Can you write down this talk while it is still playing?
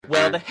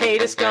Well, the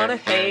haters gonna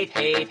hate,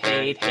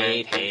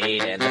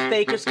 and the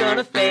faker's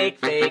gonna fake,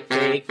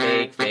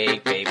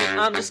 baby.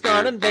 I'm just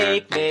gonna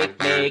making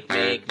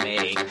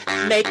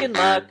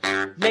luck,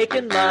 a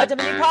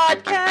Dominion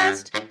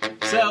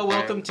podcast. So,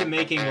 welcome to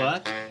Making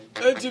Luck,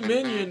 a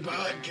Dominion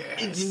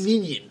podcast. Is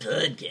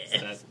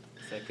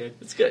that good?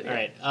 It's good. All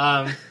right.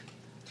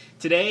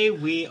 Today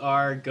we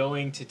are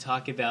going to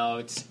talk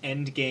about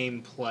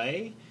endgame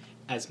play,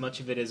 as much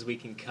of it as we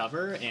can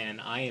cover,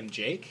 and I am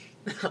Jake.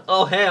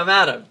 Oh, hey, I'm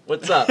Adam.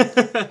 What's up?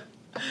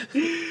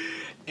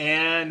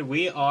 And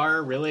we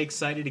are really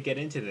excited to get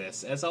into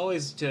this. As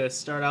always, to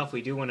start off,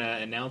 we do want to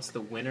announce the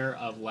winner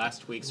of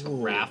last week's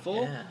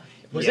raffle. Yeah.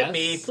 Was it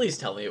me? Please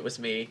tell me it was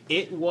me.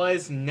 It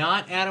was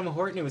not Adam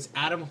Horton. It was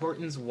Adam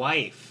Horton's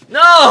wife.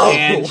 No!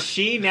 And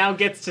she now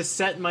gets to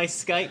set my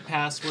Skype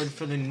password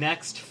for the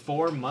next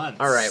 4 months.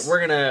 All right,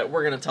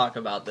 we're gonna talk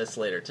about this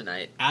later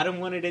tonight. Adam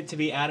wanted it to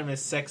be Adam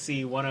is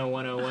Sexy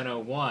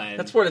 10101.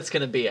 That's what it's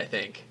gonna be, I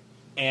think.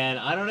 And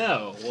I don't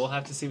know. We'll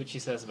have to see what she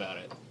says about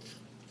it.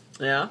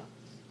 Yeah?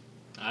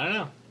 I don't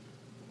know.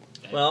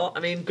 Well, I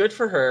mean, good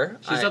for her.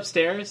 She's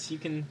upstairs. You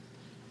can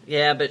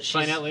but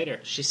find out later.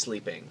 She's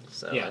sleeping,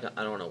 so Yeah.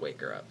 I don't want to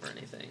wake her up or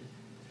anything.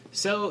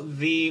 So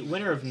the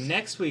winner of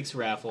next week's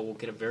raffle will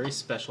get a very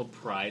special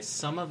prize,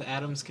 some of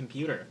Adam's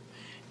computer.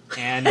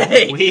 And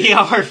Hey, we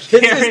are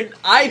very...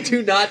 I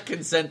do not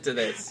consent to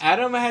this.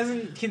 Adam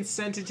hasn't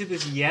consented to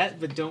this yet,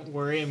 but don't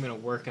worry, I'm going to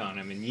work on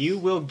him. And you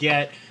will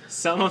get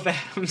some of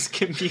Adam's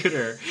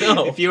computer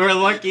if you are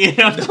lucky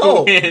enough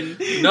to win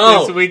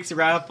this week's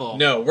raffle.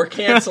 No, we're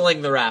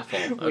canceling the raffle.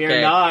 Okay? We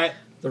are not.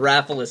 The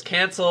raffle is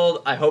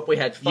canceled. I hope we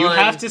had fun. You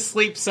have to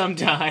sleep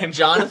sometime.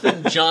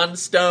 Jonathan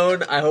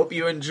Johnstone, I hope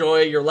you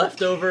enjoy your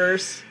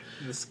leftovers.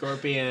 The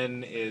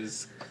scorpion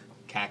is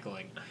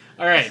cackling.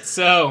 All right,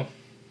 so...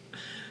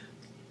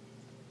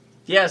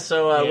 Yeah,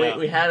 so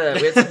we had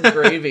some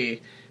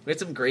gravy. We had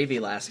some gravy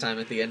last time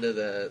at the end of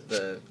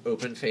the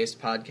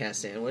open-faced podcast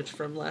sandwich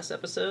from last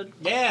episode.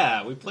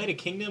 Yeah, we played a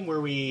kingdom where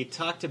we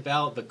talked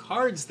about the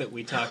cards that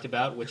we talked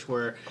about, which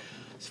were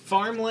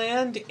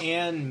Farmland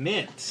and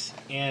Mint.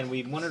 And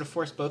we wanted to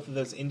force both of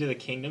those into the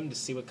kingdom to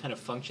see what kind of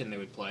function they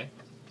would play.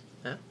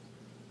 Yeah.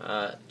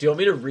 Do you want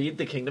me to read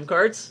the kingdom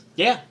cards?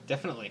 Yeah,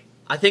 definitely.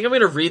 I think I'm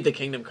going to read the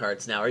kingdom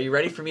cards now. Are you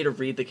ready for me to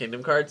read the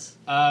kingdom cards?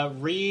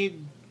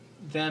 Read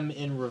them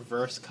in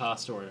reverse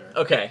cost order.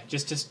 Okay.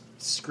 Just to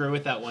screw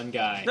with that one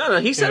guy. No,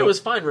 he said it was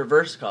fine,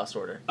 reverse cost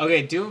order.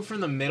 Okay, do them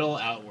from the middle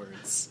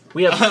outwards.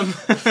 We have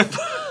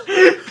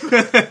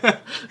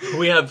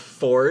we have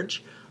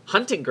Forge,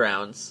 Hunting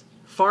Grounds,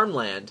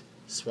 Farmland,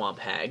 Swamp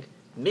Hag,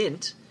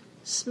 Mint,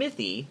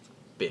 Smithy,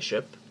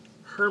 Bishop,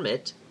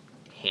 Hermit,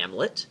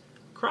 Hamlet,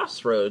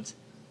 Crossroads,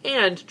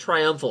 and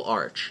Triumphal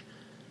Arch.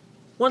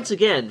 Once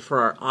again, for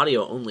our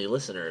audio-only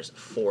listeners,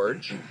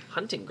 Forge,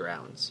 Hunting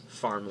Grounds,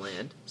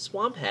 Farmland,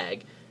 Swamp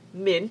Hag,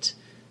 Mint,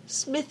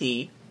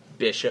 Smithy,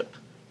 Bishop,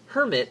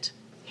 Hermit,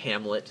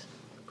 Hamlet,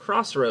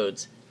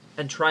 Crossroads,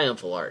 and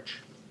Triumphal Arch.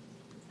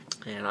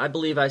 And I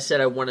believe I said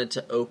I wanted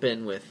to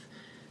open with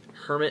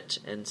Hermit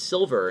and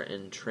Silver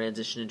and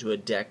transition into a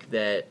deck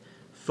that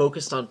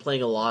focused on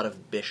playing a lot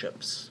of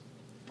bishops.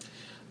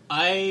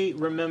 I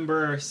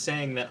remember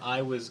saying that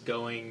I was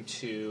going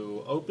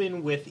to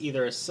open with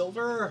either a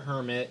Silver or a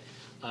Hermit,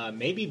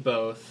 maybe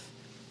both,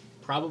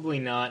 probably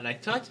not. And I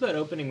talked about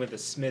opening with a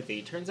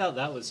Smithy. Turns out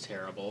that was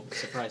terrible.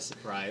 Surprise,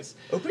 surprise.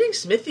 Opening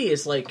Smithy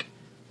is,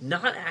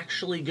 not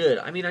actually good.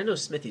 I mean, I know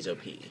Smithy's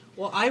OP.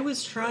 Well, I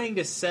was trying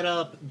to set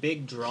up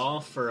big draw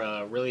for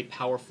a really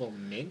powerful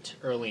Mint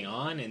early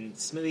on, and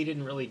Smithy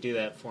didn't really do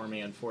that for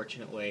me,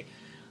 unfortunately.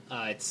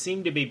 It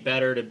seemed to be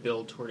better to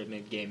build toward a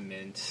mid-game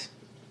Mint.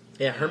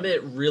 Yeah,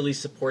 Hermit really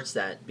supports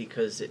that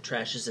because it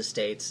trashes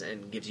estates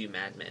and gives you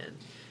Madman.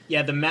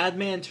 Yeah, the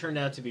Madman turned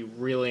out to be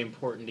really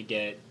important to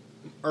get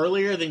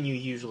earlier than you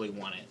usually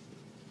want it.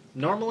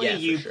 Normally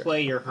you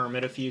play your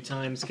Hermit a few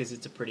times because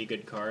it's a pretty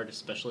good card,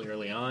 especially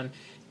early on,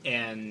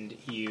 and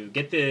you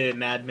get the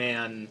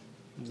Madman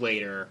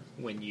later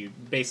when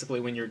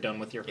you're done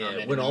with your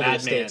Hermit. Yeah, when all the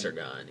estates are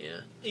gone,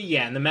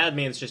 Yeah, and the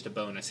Madman's just a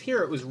bonus.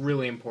 Here it was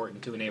really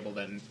important to enable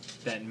that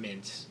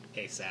Mint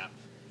ASAP.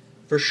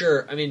 For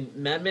sure. I mean,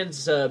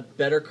 Madman's a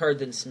better card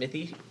than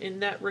Smithy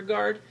in that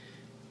regard,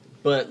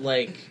 but,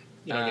 you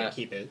gotta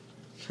keep it.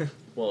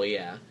 Well,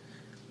 yeah.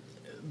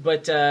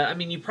 But, I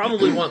mean, you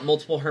probably want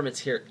multiple Hermits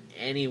here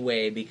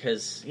anyway,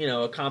 because,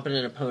 a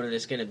competent opponent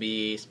is going to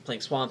be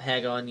playing Swamp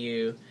Hag on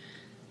you,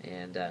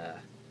 and,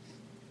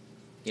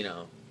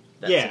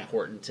 that's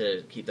important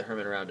to keep the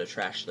Hermit around to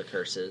trash the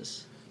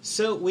curses.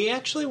 So we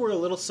actually were a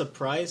little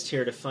surprised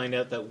here to find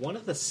out that one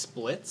of the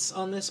splits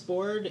on this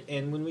board,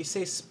 and when we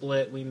say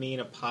split, we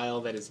mean a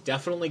pile that is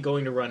definitely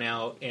going to run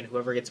out, and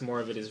whoever gets more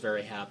of it is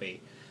very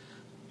happy.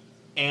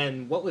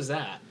 And what was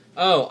that?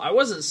 Oh, I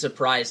wasn't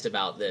surprised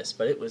about this,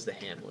 but it was the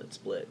Hamlet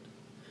split.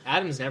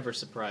 Adam's never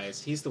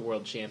surprised. He's the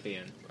world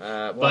champion.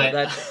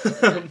 That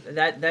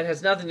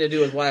has nothing to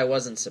do with why I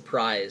wasn't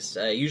surprised.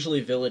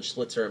 Usually village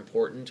splits are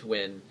important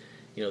when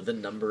the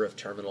number of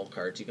terminal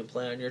cards you can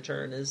play on your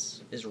turn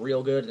is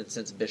real good. And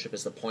since Bishop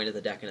is the point of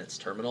the deck and it's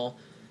terminal,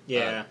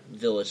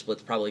 Village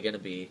Split's probably going to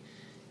be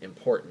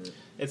important.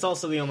 It's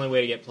also the only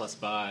way to get plus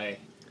buy.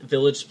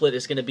 Village Split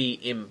is going to be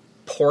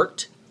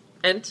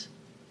important.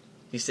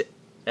 You say,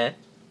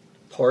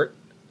 port?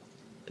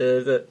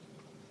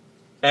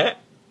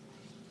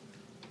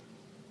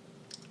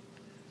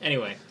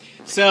 Anyway,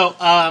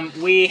 so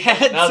we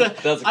had...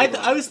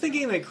 I was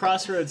thinking that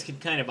Crossroads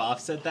could kind of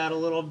offset that a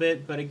little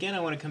bit, but again,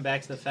 I want to come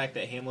back to the fact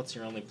that Hamlet's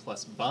your only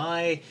plus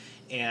buy,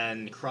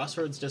 and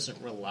Crossroads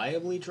doesn't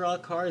reliably draw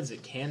cards.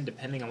 It can,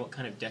 depending on what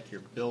kind of deck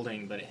you're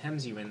building, but it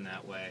hems you in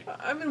that way.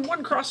 I mean,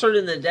 one Crossroad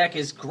in the deck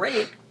is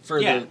great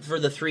for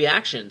the 3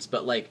 actions,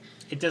 but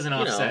it doesn't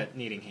offset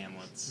needing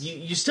Hamlets.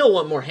 You still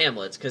want more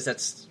Hamlets, because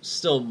that's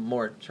still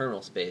more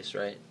terminal space,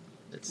 right?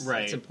 It's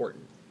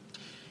important.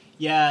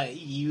 Yeah,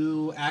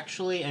 you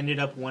actually ended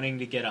up wanting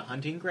to get a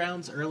Hunting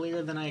Grounds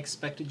earlier than I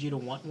expected you to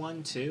want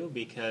one, too,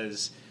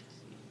 because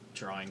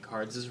drawing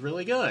cards is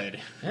really good.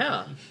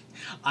 Yeah.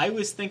 I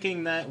was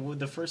thinking that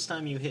the first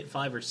time you hit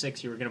 5 or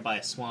 6, you were going to buy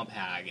a Swamp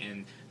Hag,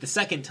 and the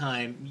second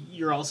time,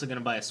 you're also going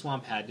to buy a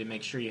Swamp Hag to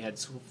make sure you had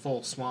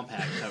full Swamp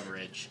Hag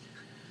coverage.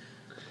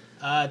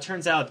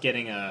 Turns out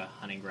getting a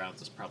Hunting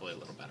Grounds is probably a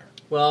little better.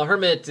 Well,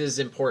 Hermit is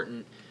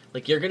important.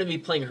 You're going to be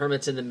playing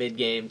Hermits in the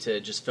mid-game to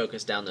just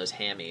focus down those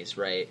Hammies,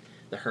 right?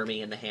 The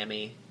Hermie and the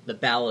Hammy. The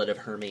Ballad of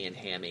Hermie and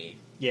Hammy.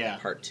 Yeah.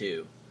 Part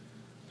 2.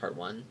 Part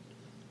 1.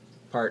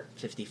 Part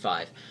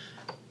 55.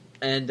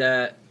 And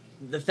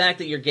the fact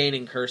that you're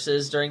gaining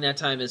curses during that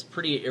time is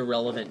pretty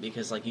irrelevant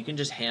because, you can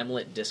just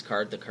Hamlet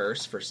discard the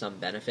curse for some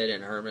benefit,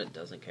 and Hermit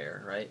doesn't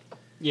care, right?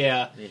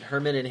 Yeah. I mean,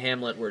 Hermit and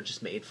Hamlet were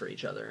just made for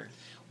each other.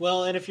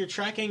 Well, and if you're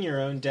tracking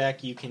your own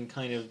deck, you can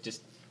kind of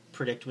just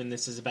predict when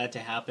this is about to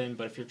happen,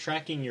 but if you're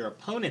tracking your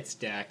opponent's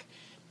deck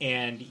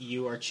and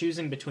you are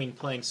choosing between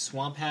playing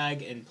Swamp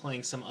Hag and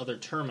playing some other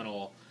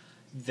terminal,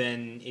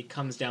 then it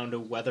comes down to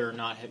whether or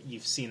not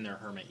you've seen their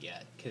Hermit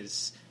yet.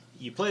 Because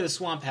you play the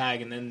Swamp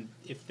Hag, and then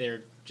if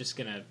they're just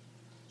going to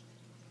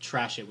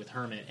trash it with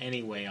Hermit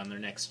anyway on their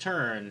next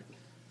turn,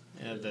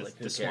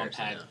 the Swamp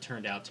Hag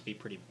turned out to be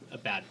a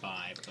bad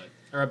buy,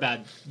 or a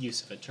bad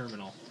use of a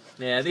terminal.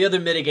 Yeah, the other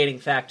mitigating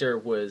factor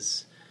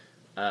was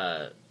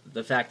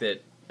the fact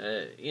that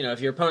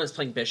if your opponent's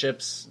playing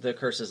bishops, the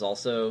curses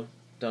also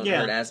don't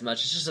hurt as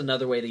much. It's just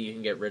another way that you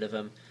can get rid of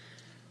them.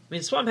 I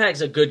mean, Swamp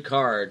Hag's a good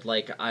card.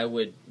 I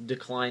would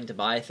decline to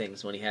buy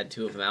things when he had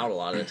 2 of them out a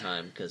lot of the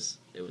time because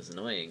it was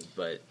annoying.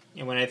 But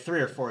when I had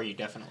 3 or 4, you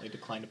definitely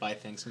declined to buy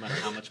things no matter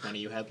how much money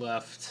you had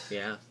left.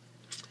 Yeah.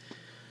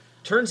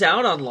 Turns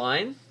out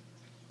online,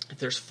 if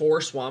there's 4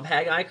 Swamp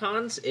Hag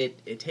icons,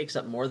 it takes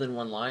up more than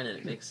 1 line and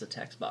it makes the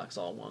text box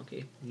all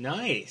wonky.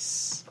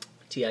 Nice.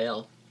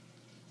 TIL.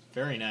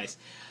 Very nice.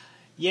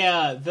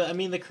 Yeah,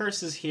 the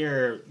curses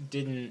here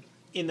didn't...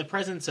 In the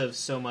presence of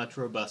so much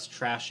robust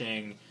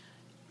trashing,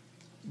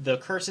 the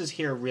curses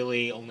here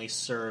really only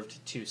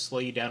served to slow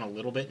you down a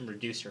little bit and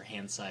reduce your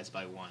hand size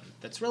by 1.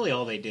 That's really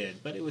all they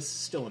did, but it was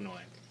still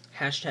annoying. #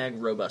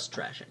 robust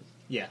trashing.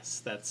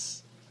 Yes,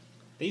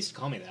 they used to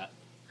call me that.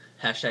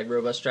 #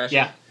 robust trashing?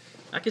 Yeah.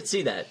 I could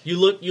see that. You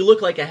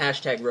look like a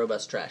 #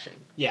 robust trashing.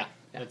 Yeah,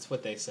 that's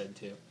what they said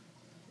too.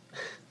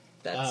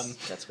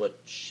 That's what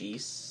she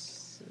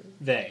said.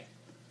 They.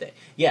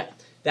 Yeah,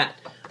 that.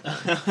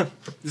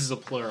 This is a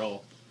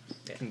plural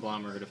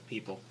conglomerate of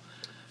people.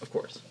 Of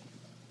course.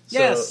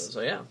 Yes.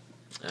 So yeah.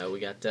 We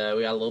got a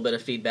little bit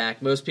of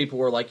feedback. Most people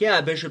were like,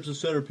 yeah, Bishop's the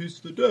centerpiece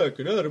of the deck,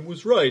 and Adam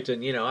was right.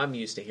 And, I'm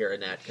used to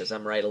hearing that because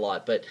I'm right a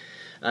lot. But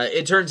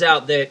it turns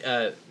out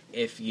that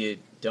if you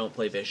don't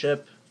play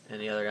Bishop and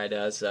the other guy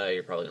does,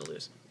 you're probably going to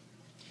lose.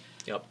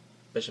 Yep.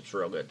 Bishop's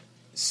real good.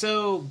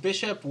 So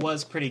Bishop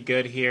was pretty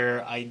good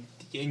here.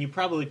 And you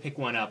probably pick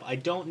one up. I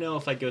don't know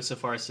if I'd go so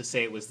far as to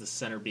say it was the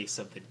centerpiece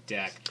of the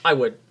deck. I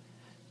would.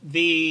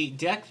 The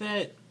deck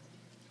that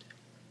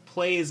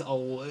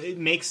it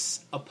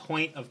makes a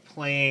point of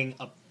playing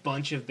a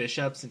bunch of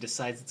bishops and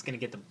decides it's going to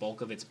get the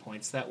bulk of its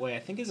points that way, I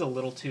think is a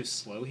little too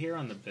slow here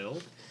on the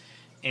build.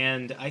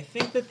 And I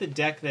think that the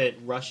deck that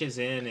rushes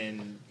in,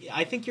 and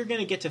I think you're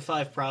going to get to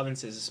 5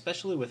 provinces,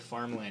 especially with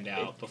farmland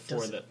out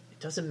It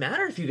doesn't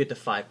matter if you get to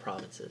 5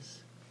 provinces.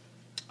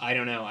 I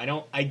don't know.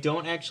 I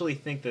don't actually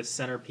think the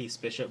centerpiece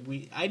bishop...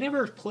 I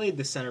never played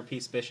the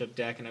centerpiece bishop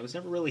deck, and I was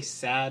never really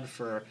sad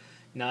for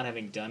not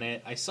having done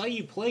it. I saw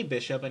you play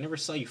bishop. I never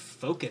saw you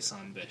focus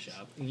on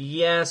bishop.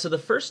 Yeah, so the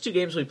first 2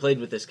 games we played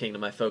with this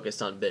kingdom, I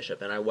focused on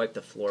bishop, and I wiped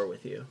the floor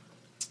with you.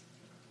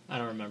 I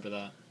don't remember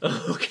that.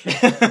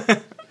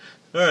 Okay.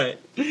 All right.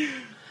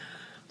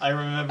 I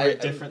remember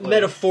it differently. I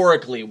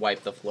metaphorically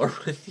wiped the floor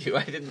with you.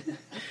 I didn't...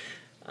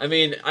 I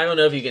mean, I don't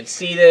know if you can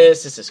see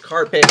this. This is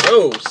carpet.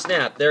 Oh,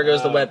 snap. There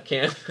goes the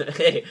webcam.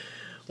 Hey,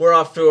 we're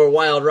off to a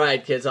wild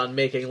ride, kids, on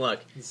Making Luck.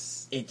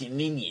 It's a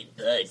Dominion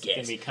podcast. It's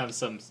going to become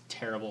some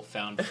terrible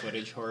found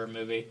footage horror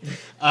movie.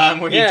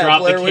 Where you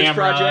drop Blair the Witch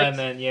camera Project. And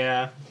then,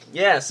 yeah.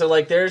 Yeah, so,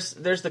 there's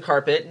the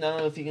carpet. I don't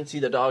know if you can see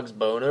the dog's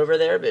bone over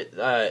there,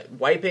 but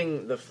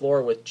wiping the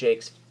floor with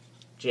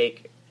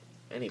Jake,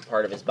 any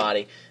part of his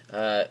body,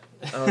 I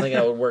don't think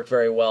that would work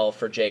very well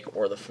for Jake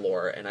or the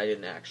floor, and I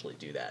didn't actually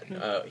do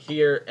that.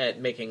 Here at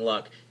Making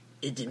Luck,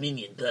 a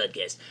Dominion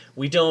podcast,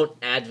 we don't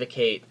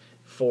advocate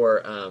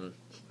for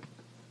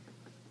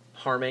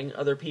harming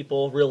other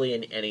people really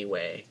in any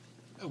way.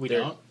 We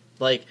don't?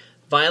 Like,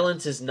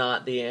 violence is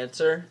not the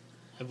answer.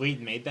 Have we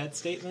made that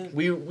statement?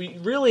 We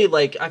really,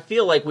 like, I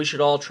feel like we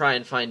should all try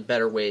and find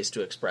better ways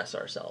to express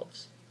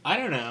ourselves. I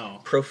don't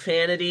know.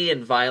 Profanity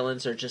and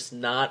violence are just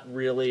not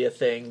really a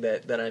thing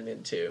that I'm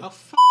into. Oh,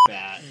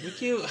 that. Would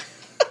you...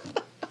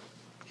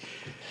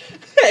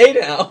 Hey,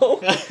 now.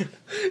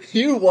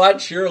 You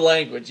watch your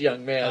language,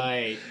 young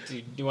man.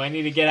 Do I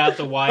need to get out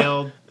the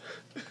wild...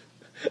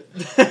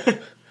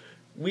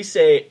 We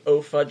say,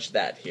 oh, fudge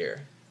that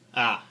here.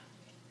 Ah.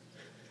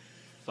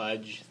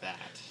 Fudge that.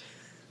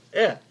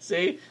 Yeah,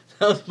 see?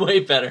 That was way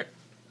better.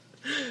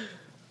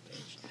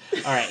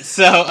 Alright,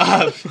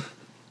 so,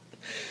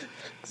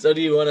 So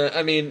do you want to...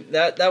 I mean,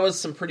 that was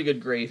some pretty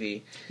good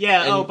gravy.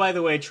 Yeah, and, by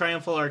the way,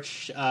 Triumphal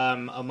Arch,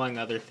 among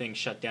other things,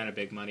 shut down a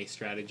big money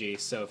strategy,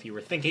 so if you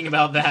were thinking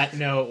about that,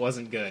 no, it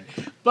wasn't good.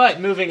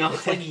 But, moving on...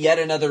 It's like yet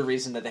another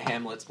reason that the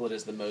Hamlet split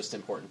is the most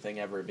important thing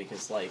ever,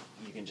 because, like,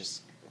 you can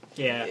just...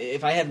 Yeah.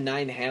 If I have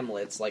 9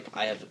 Hamlets, like,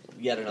 I have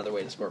yet another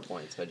way to score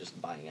points by just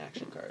buying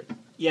action cards.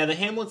 Yeah, the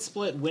Hamlet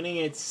split, winning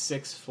it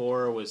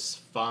 6-4 was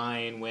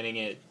fine. Winning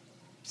it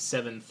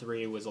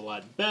 7-3 was a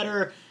lot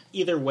better.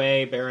 Either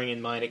way, bearing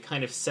in mind, it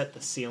kind of set the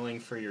ceiling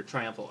for your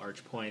Triumphal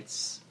Arch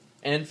points.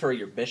 And for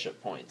your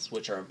Bishop points,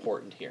 which are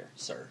important here,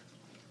 sir.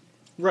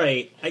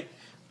 Right.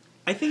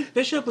 I think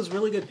Bishop was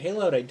really good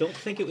payload. I don't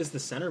think it was the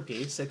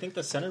centerpiece. I think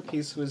the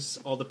centerpiece was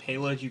all the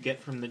payload you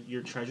get from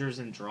your treasures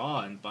and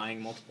draw and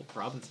buying multiple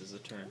provinces a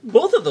turn.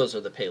 Both of those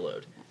are the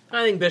payload.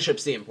 I think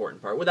Bishop's the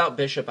important part. Without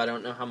Bishop, I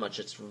don't know how much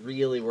it's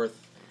really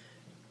worth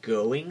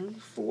going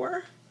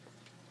for.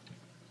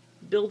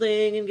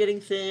 Building and getting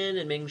thin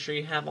and making sure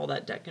you have all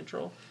that deck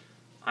control.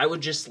 I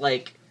would just,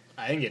 like...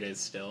 I think it is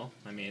still.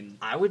 I mean...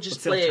 I would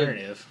just play... What's the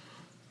alternative?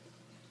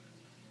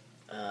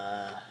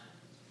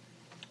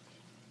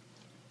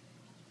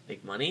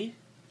 Big Money?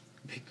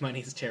 Big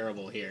Money's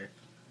terrible here.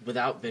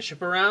 Without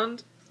Bishop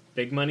around?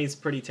 Big Money's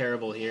pretty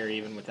terrible here,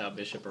 even without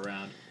Bishop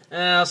around.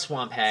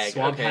 Swamp Hag.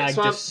 Swamp Hag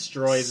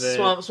destroys it.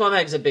 Swamp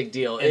Hag's a big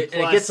deal. It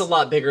gets a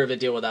lot bigger of a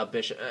deal without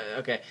Bishop.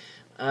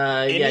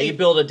 You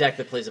build a deck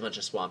that plays a bunch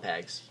of Swamp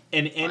Hags.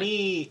 And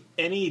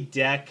any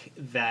deck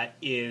that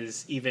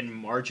is even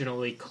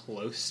marginally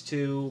close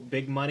to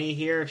Big Money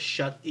here,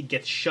 it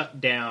gets shut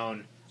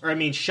down. Or, I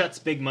mean, shuts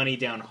Big Money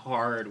down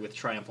hard with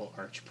Triumphal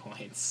Arch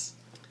points.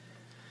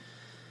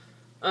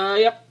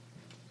 Yep.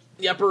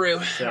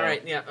 Yep-a-roo. So.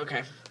 Alright, yeah,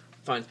 okay.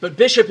 Fine. But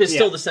Bishop is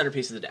still the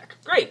centerpiece of the deck.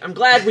 Great. I'm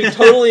glad we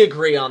totally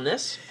agree on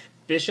this.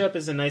 Bishop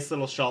is a nice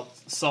little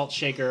salt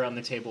shaker on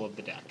the table of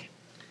the deck.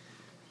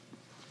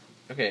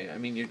 Okay, I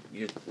mean,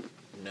 you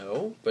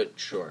know, but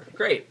sure.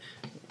 Great.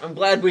 I'm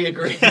glad we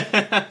agree.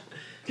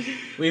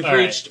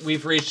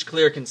 We've reached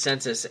clear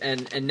consensus,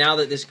 and now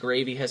that this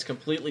gravy has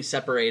completely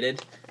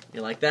separated,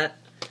 you like that?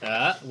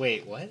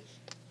 Wait, what?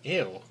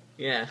 Ew.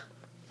 Yeah.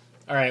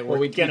 All right,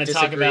 we're going to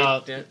talk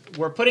about...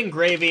 We're putting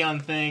gravy on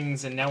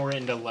things, and now we're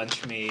into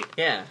lunch meat.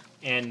 Yeah.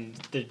 And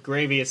the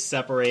gravy is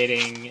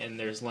separating, and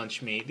there's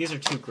lunch meat. These are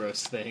two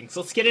gross things.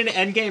 Let's get into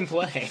endgame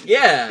play.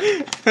 Yeah.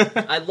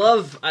 I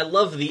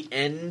love the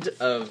end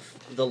of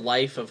the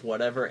life of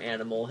whatever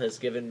animal has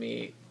given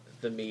me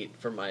the meat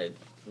for my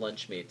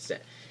lunch meat.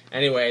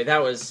 Anyway,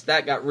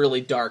 that got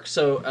really dark.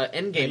 So,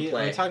 endgame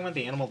play. Are you talking about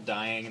the animal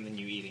dying and then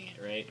you eating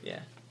it, right? Yeah.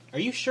 Are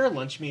you sure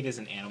lunch meat is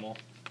an animal?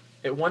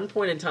 At one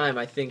point in time,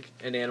 I think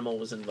an animal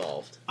was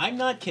involved. I'm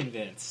not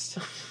convinced.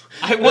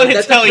 I want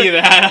to tell you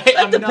that.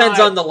 That depends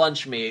on the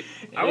lunch meat.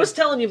 I was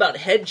telling you about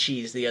head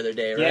cheese the other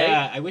day, right?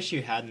 Yeah, I wish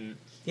you hadn't.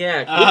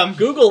 Yeah,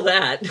 Google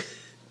that.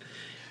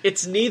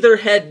 It's neither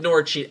head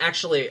nor cheese.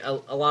 Actually, a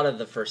lot of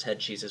the first head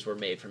cheeses were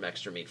made from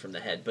extra meat from the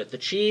head. But the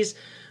cheese,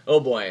 oh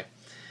boy,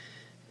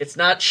 it's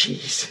not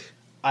cheese.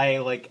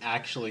 I,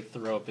 actually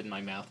threw up in my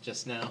mouth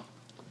just now.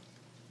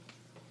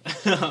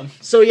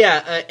 So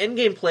yeah,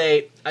 endgame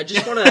play. I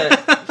just want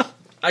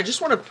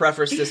to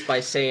preface this by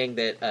saying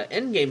that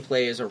endgame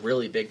play is a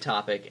really big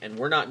topic, and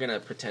we're not going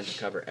to pretend to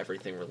cover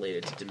everything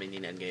related to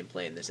Dominion endgame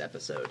play in this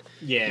episode.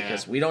 Yeah,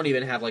 because we don't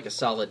even have a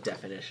solid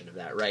definition of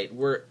that. Right?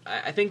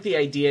 I think the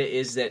idea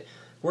is that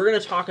we're going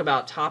to talk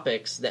about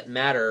topics that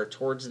matter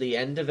towards the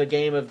end of a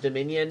game of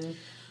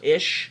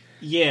Dominion-ish.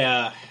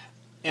 Yeah.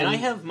 And I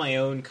have my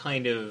own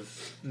kind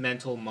of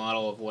mental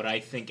model of what I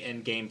think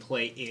endgame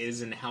play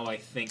is and how I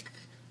think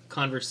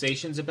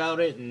conversations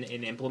about it and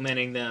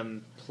implementing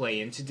them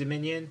play into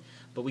Dominion,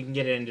 but we can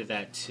get into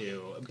that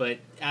too. But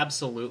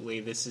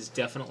absolutely, this is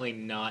definitely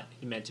not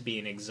meant to be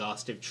an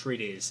exhaustive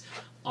treatise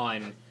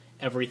on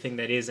everything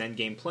that is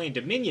endgame play in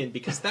Dominion,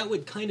 because that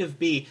would kind of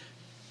be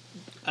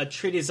a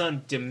treatise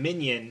on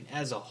Dominion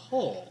as a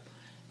whole.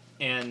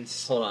 And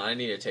hold on, I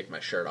need to take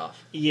my shirt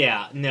off.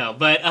 Yeah, no,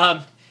 but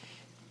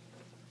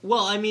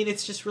well, I mean,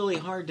 it's just really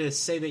hard to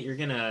say that you're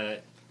gonna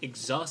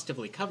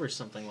exhaustively cover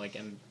something like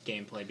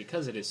gameplay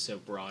because it is so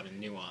broad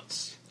and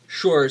nuanced.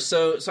 Sure.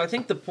 So I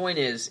think the point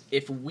is,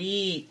 if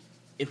we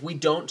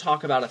don't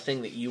talk about a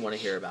thing that you want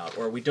to hear about,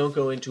 or we don't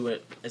go into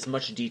it as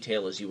much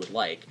detail as you would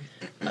like,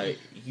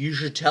 you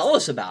should tell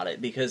us about it,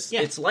 because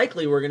it's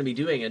likely we're going to be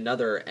doing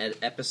another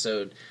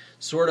episode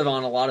sort of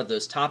on a lot of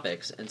those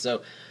topics. And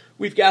so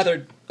we've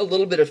gathered a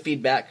little bit of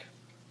feedback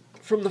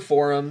from the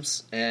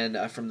forums and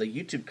from the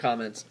YouTube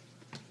comments,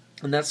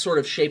 and that's sort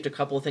of shaped a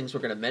couple of things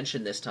we're going to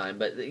mention this time.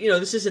 But,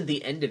 this isn't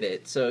the end of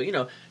it.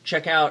 So,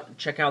 check out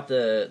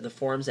the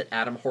forums at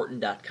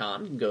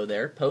adamhorton.com. You can go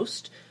there,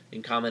 post, you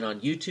can comment on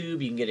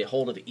YouTube. You can get a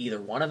hold of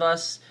either one of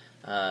us.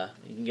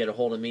 You can get a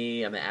hold of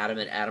me. I'm Adam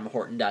at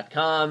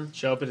adamhorton.com.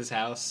 Show up at his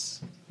house.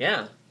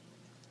 Yeah.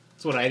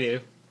 That's what I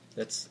do.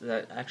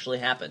 That actually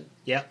happened.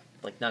 Yep.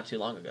 Like, not too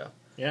long ago.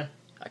 Yeah.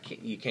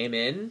 You came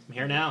in. I'm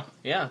here now.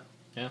 Yeah.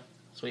 Yeah.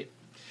 Sweet.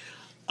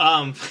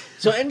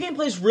 So endgame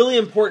play is really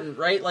important,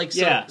 right? Like,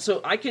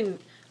 so I can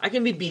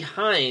be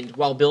behind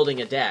while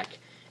building a deck,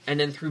 and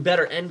then through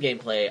better endgame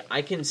play,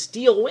 I can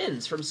steal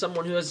wins from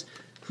someone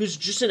who's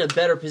just in a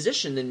better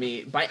position than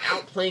me by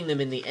outplaying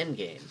them in the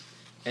endgame.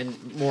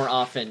 And more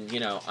often,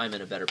 I'm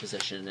in a better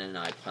position and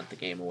I punt the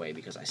game away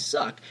because I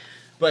suck.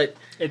 But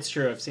it's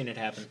true. I've seen it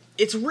happen.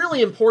 It's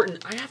really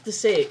important. I have to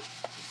say,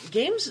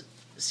 games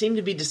seem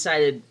to be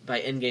decided by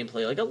endgame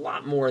play like a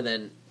lot more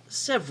than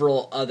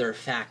several other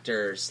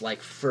factors like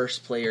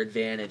first player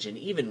advantage and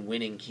even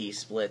winning key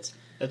splits.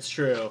 That's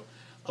true.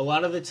 A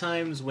lot of the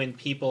times when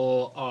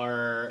people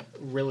are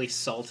really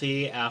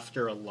salty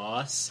after a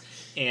loss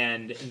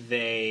and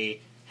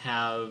they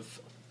have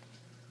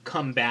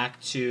come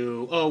back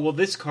to, oh, well,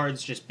 this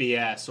card's just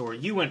BS, or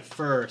you went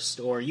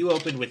first, or you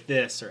opened with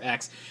this, or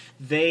X,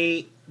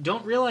 they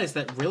don't realize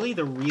that really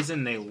the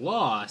reason they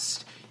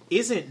lost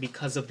isn't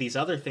because of these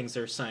other things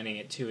they're assigning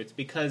it to. It's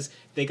because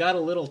they got a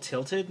little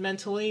tilted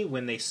mentally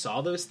when they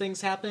saw those things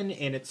happen,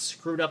 and it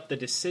screwed up the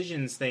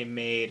decisions they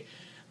made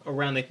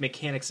around the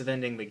mechanics of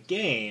ending the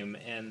game,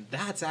 and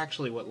that's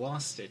actually what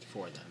lost it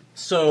for them.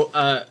 So,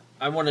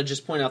 I want to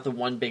just point out the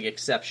one big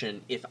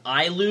exception. If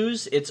I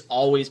lose, it's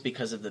always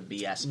because of the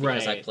BS,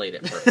 because I played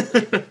it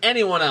perfectly.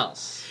 Anyone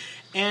else?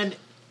 And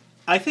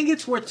I think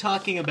it's worth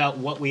talking about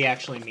what we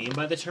actually mean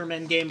by the term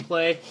endgame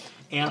play.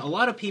 And a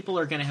lot of people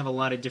are going to have a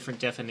lot of different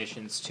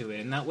definitions to it,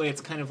 and that way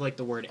it's kind of like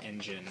the word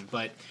engine.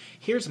 But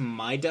here's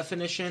my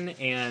definition,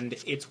 and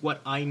it's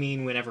what I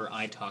mean whenever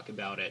I talk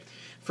about it.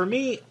 For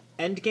me,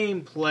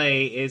 endgame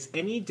play is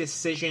any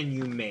decision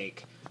you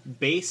make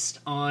based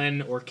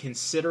on or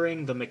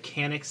considering the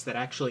mechanics that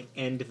actually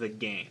end the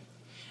game.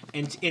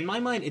 And in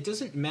my mind, it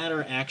doesn't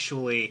matter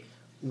actually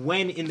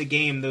when in the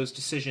game those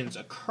decisions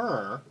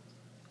occur.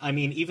 I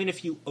mean, even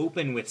if you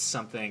open with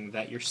something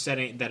that you're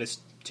setting, that is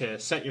to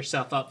set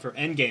yourself up for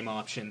endgame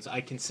options,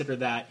 I consider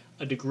that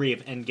a degree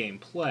of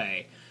endgame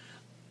play.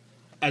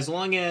 As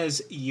long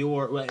as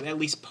at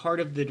least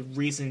part of the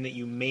reason that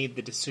you made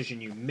the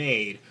decision you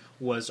made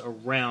was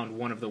around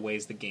one of the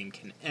ways the game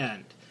can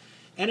end.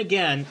 And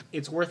again,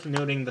 it's worth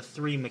noting the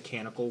three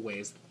mechanical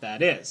ways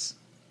that is.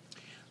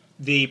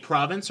 The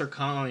province or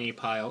colony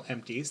pile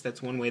empties,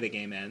 that's one way the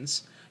game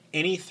ends.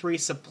 Any 3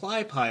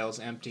 supply piles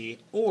empty,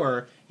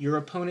 or your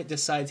opponent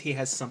decides he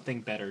has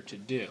something better to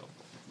do.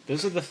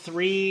 Those are the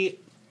 3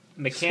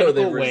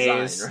 mechanical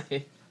ways. Resign,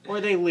 right?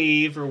 Or they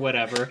leave, or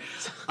whatever.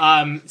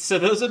 So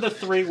those are the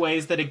 3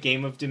 ways that a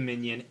game of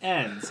Dominion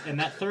ends. And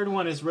that third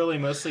one is really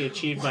mostly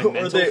achieved by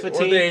mental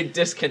fatigue. Or they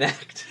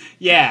disconnect.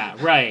 Yeah,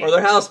 right. Or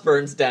their house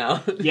burns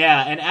down.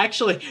 Yeah, and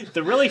actually,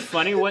 the really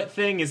funny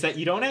thing is that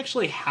you don't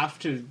actually have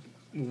to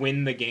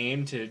win the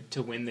game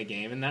to win the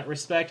game in that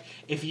respect.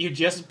 If you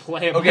just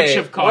play a bunch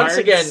of cards... Once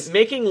again,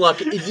 Making Luck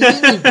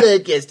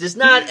podcast does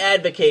not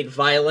advocate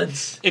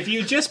violence. If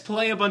you just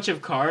play a bunch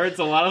of cards,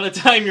 a lot of the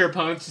time your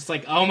opponent's just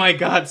like, oh my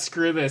god,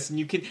 screw this.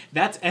 And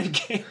that's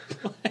endgame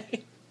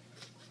play.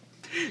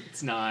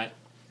 It's not.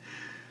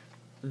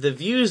 The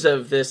views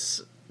of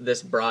this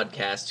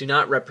broadcast do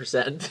not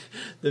represent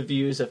the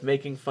views of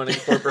Making Fun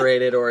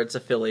Incorporated or its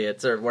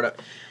affiliates or whatever.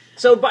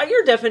 So, by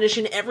your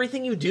definition,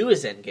 everything you do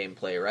is endgame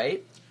play,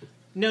 right?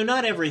 No,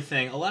 not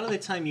everything. A lot of the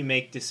time you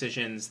make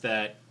decisions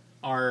that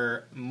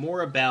are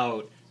more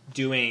about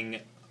doing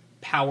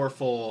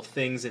powerful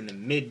things in the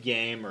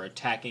mid-game or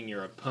attacking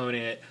your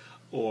opponent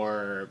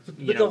or,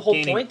 But the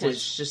whole point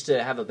is just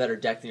to have a better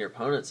deck than your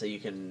opponent so you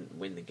can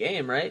win the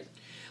game, right?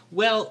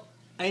 Well,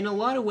 in a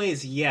lot of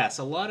ways, yes.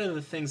 A lot of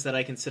the things that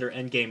I consider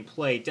endgame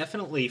play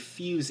definitely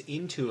fuse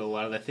into a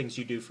lot of the things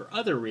you do for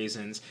other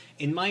reasons.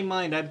 In my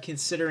mind, I'm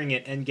considering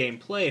it endgame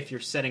play if you're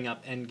setting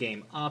up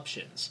endgame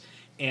options.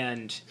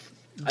 And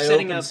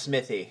setting up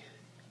Smithy,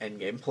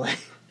 endgame play.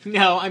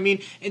 No, I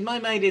mean, in my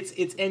mind, it's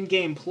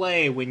endgame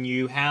play when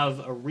you have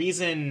a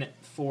reason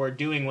for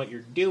doing what you're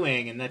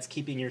doing, and that's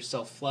keeping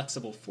yourself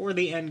flexible for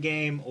the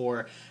endgame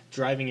or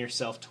driving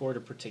yourself toward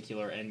a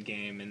particular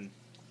endgame in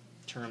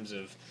terms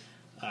of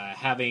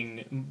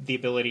having the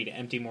ability to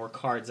empty more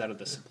cards out of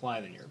the supply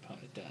than your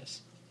opponent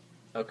does.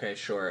 Okay,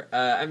 sure.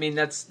 I mean,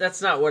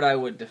 that's not what I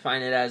would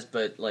define it as,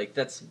 but, like,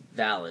 that's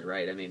valid,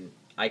 right? I mean,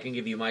 I can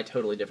give you my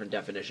totally different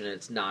definition, and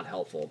it's not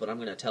helpful, but I'm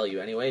going to tell you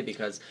anyway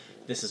because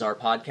this is our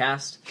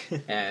podcast,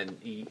 and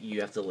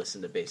you have to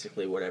listen to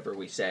basically whatever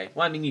we say.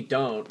 Well, I mean, you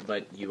don't,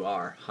 but you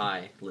are.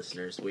 Hi,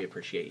 listeners. We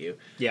appreciate you.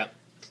 Yeah.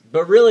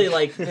 But really,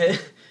 like,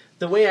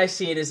 the way I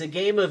see it is a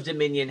game of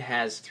Dominion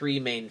has 3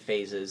 main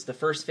phases. The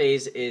first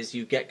phase is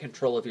you get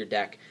control of your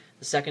deck.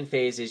 The second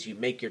phase is you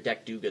make your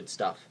deck do good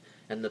stuff.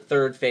 And the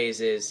third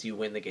phase is you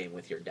win the game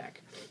with your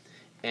deck.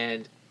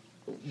 And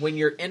when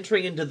you're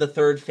entering into the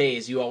third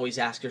phase, you always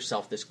ask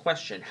yourself this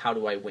question: how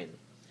do I win?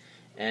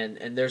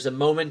 And there's a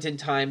moment in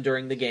time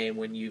during the game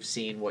when you've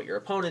seen what your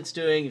opponent's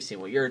doing, you've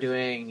seen what you're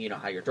doing, you know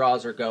how your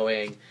draws are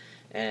going,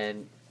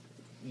 and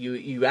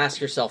you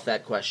ask yourself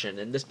that question.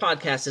 And this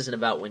podcast isn't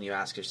about when you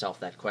ask yourself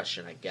that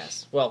question, I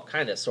guess. Well,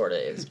 kind of, sort of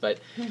is, but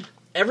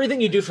everything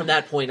you do from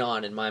that point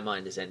on, in my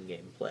mind, is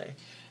endgame play.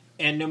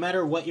 And no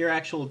matter what your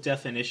actual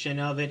definition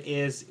of it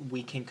is,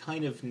 we can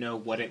kind of know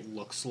what it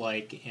looks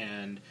like,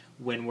 and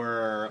when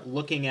we're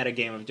looking at a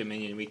game of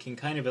Dominion, we can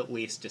kind of at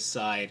least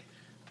decide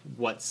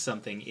what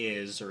something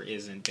is or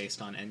isn't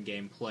based on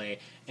endgame play.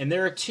 And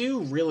there are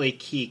 2 really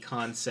key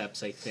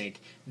concepts, I think,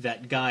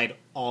 that guide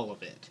all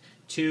of it.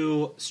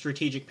 2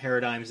 strategic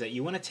paradigms that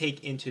you want to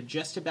take into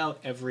just about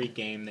every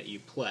game that you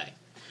play.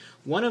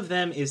 One of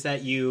them is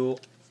that you,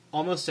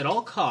 almost at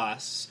all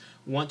costs,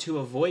 want to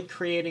avoid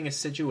creating a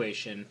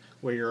situation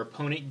where your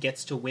opponent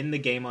gets to win the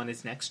game on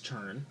his next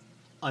turn,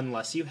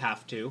 unless you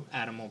have to.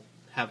 Adam will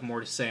have more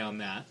to say on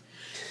that.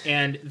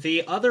 And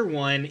the other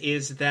one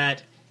is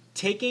that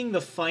taking the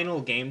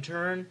final game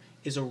turn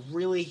is a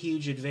really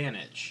huge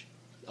advantage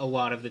a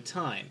lot of the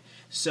time.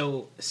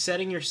 So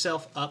setting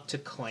yourself up to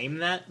claim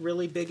that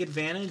really big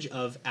advantage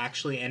of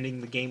actually ending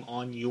the game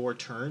on your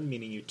turn,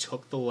 meaning you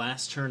took the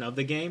last turn of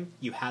the game,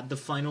 you had the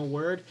final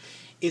word,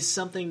 is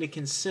something to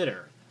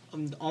consider,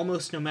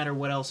 almost no matter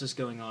what else is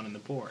going on in the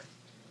board.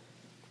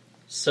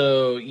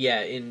 So,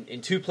 yeah, in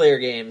 2-player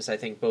games, I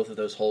think both of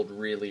those hold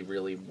really,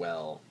 really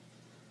well.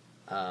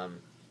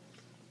 The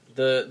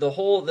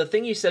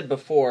thing you said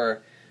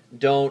before,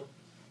 don't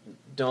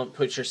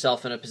put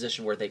yourself in a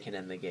position where they can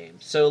end the game.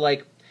 So,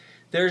 like,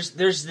 there's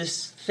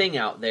this thing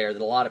out there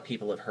that a lot of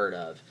people have heard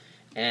of,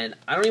 and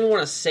I don't even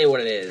want to say what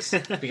it is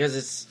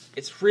because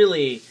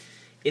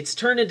it's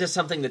turned into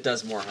something that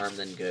does more harm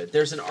than good.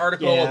 There's an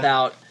article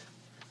about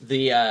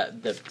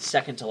the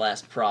second to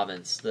last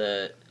province.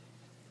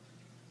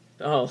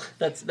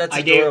 That's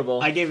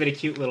adorable. I gave it a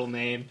cute little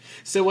name.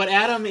 So what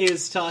Adam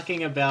is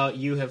talking about,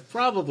 you have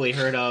probably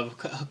heard of,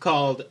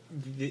 called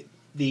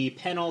the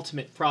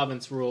Penultimate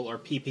Province Rule, or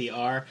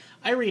PPR.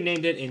 I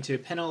renamed it into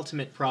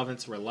Penultimate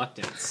Province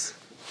Reluctance.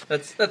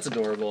 That's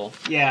adorable.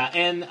 Yeah,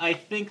 and I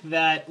think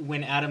that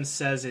when Adam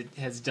says it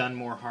has done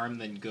more harm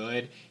than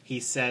good, he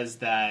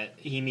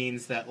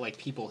means that like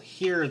people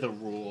hear the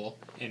rule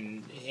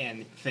and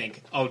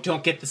think, oh,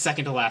 don't get the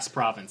second to last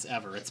province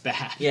ever. It's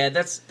bad. Yeah,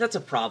 that's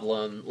a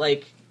problem.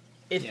 Like,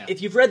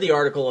 if you've read the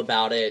article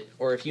about it,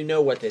 or if you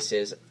know what this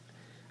is,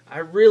 I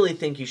really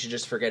think you should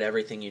just forget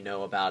everything you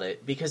know about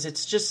it, because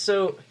it's just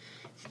so...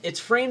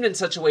 It's framed in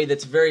such a way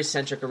that's very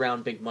centric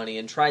around big money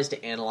and tries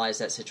to analyze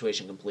that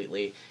situation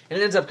completely, and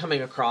it ends up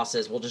coming across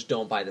as, well, just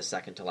don't buy the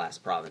second to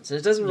last province. And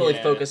it doesn't really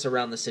focus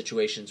around the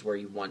situations where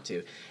you want to.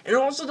 And it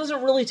also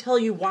doesn't really tell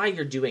you why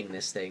you're doing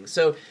this thing.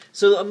 So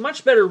a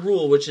much better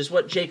rule, which is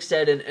what Jake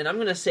said, and I'm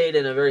going to say it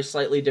in a very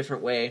slightly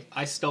different way.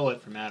 I stole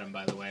it from Adam,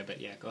 by the way,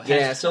 but yeah, go ahead.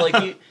 Yeah, so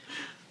like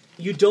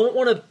you don't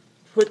want to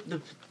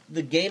put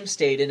the game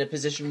state in a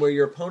position where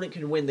your opponent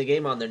can win the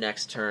game on their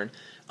next turn,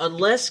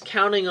 unless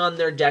counting on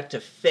their deck to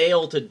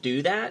fail to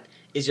do that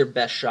is your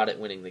best shot at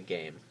winning the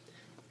game.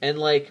 And,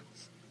 like,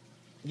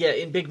 yeah,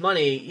 in big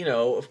money, you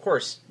know, of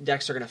course,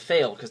 decks are going to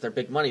fail because they're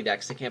big money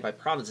decks. They can't buy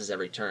provinces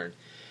every turn.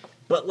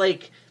 But,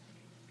 like,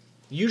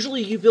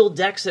 usually you build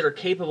decks that are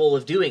capable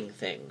of doing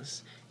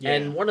things. Yeah.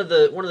 And one of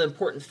the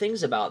important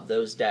things about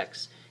those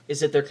decks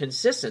is that they're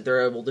consistent.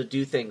 They're able to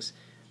do things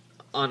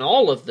on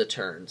all of the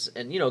turns.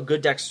 And, you know,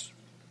 good decks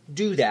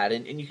do that,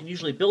 and you can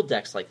usually build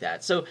decks like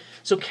that. So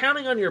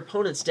counting on your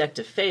opponent's deck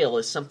to fail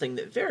is something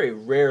that very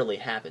rarely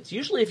happens.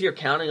 Usually if you're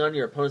counting on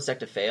your opponent's deck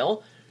to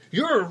fail,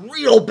 you're in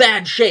real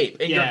bad shape,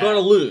 and you're going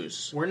to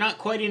lose. We're not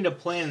quite into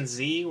Plan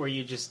Z, where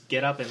you just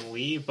get up and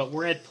leave, but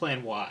we're at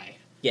Plan Y.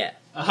 Yeah.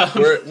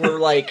 We're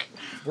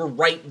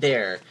right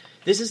there.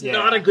 This is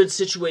not a good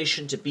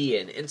situation to be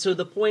in. And so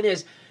the point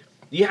is,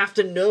 you have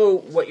to know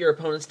what your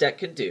opponent's deck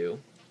can do,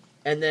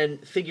 and then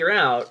figure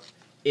out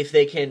if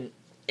they can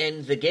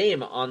end the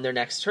game on their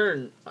next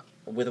turn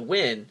with a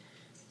win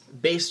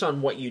based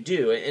on what you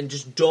do, and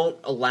just don't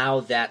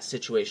allow that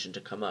situation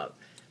to come up.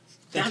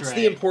 That's right.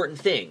 The important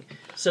thing.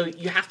 So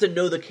you have to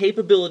know the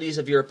capabilities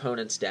of your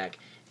opponent's deck,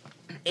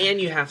 and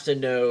you have to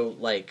know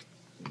like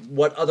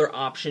what other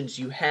options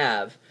you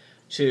have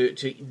to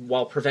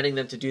while preventing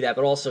them to do that,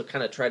 but also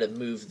kind of try to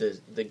move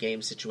the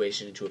game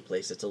situation into a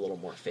place that's a little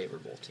more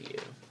favorable to you.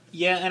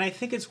 Yeah, and I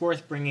think it's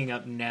worth bringing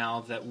up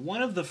now that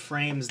one of the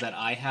frames that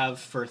I have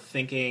for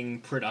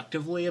thinking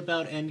productively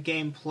about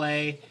endgame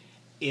play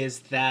is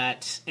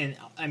that, and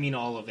I mean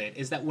all of it,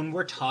 is that when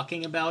we're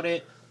talking about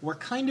it, we're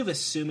kind of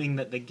assuming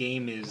that the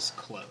game is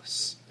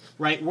close.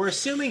 Right? We're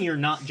assuming you're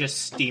not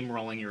just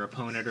steamrolling your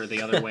opponent or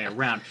the other way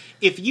around.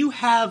 If you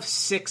have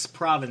 6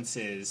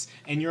 provinces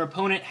and your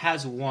opponent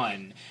has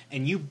 1,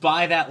 and you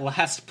buy that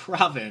last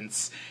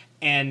province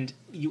and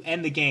you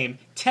end the game,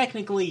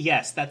 technically,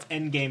 yes, that's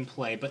endgame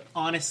play, but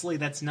honestly,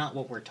 that's not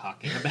what we're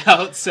talking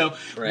about. So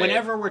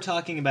whenever we're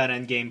talking about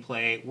endgame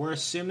play, we're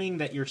assuming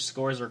that your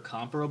scores are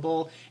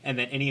comparable and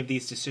that any of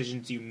these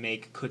decisions you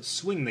make could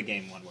swing the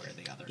game one way or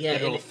the other. Yeah,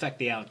 it'll affect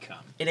the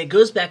outcome. And it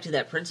goes back to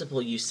that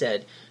principle you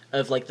said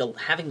of like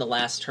having the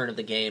last turn of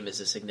the game is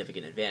a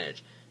significant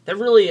advantage. That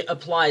really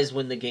applies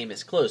when the game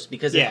is close,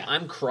 because if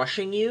I'm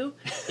crushing you,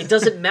 it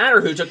doesn't matter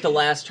who took the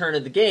last turn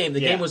of the game. The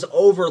game was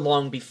over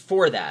long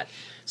before that.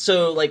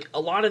 So, like, a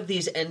lot of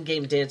these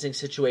endgame dancing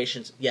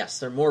situations, yes,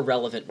 they're more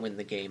relevant when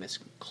the game is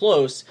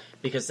close,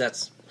 because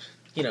that's,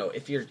 you know,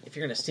 if you're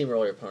going to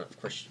steamroll your opponent,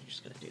 of course you're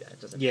just going to do that.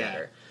 It doesn't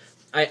matter.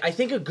 I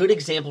think a good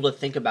example to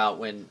think about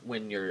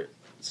when you're,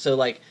 so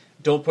like,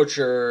 don't put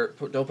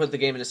the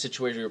game in a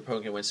situation where your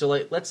opponent can win. So,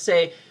 like, let's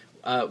say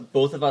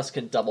both of us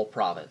can double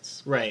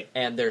province, right?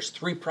 And there's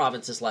 3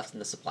 provinces left in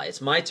the supply. It's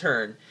my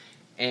turn,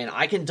 and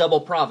I can double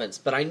province,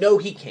 but I know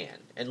he can.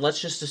 And let's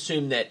just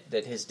assume that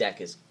his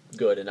deck is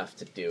good enough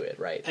to do it,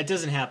 right? It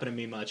doesn't happen to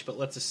me much, but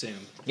let's assume.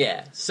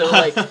 Yeah. So,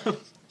 like,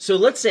 so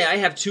let's say I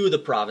have 2 of the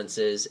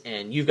provinces,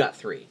 and you've got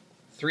 3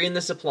 in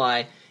the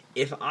supply.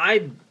 If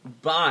I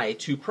buy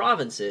 2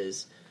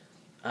 provinces.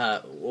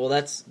 Well,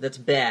 that's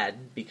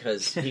bad,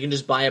 because he can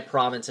just buy a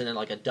province and then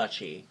like a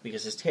duchy,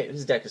 because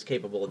his deck is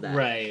capable of that.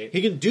 Right.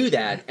 He can do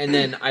that, and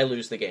then I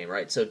lose the game,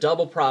 right? So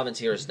double province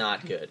here is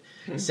not good.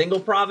 Single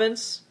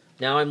province,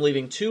 now I'm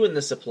leaving 2 in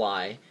the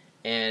supply,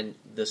 and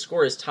the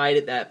score is tied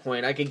at that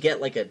point. I could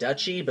get like a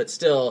duchy, but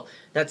still,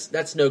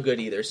 that's no good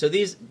either. So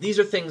these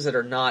are things that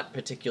are not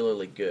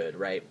particularly good,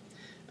 right?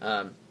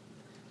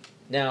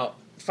 Now,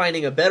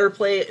 finding a better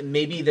play,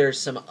 maybe there's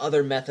some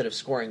other method of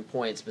scoring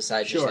points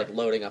besides just like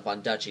loading up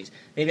on duchies.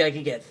 Maybe I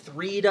could get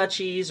 3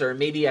 duchies, or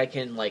maybe I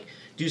can like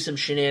do some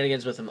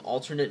shenanigans with some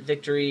alternate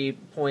victory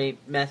point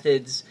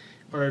methods,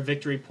 or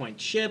victory point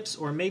chips,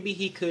 or maybe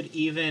he could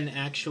even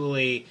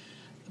actually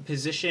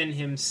position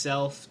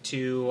himself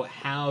to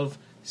have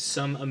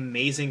some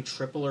amazing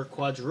triple or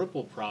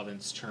quadruple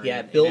province turn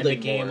building the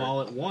game more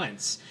all at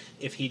once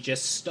if he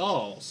just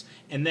stalls.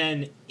 And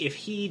then if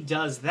he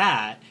does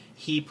that,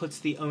 he puts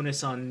the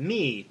onus on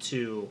me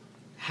to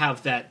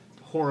have that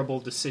horrible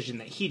decision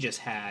that he just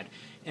had.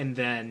 And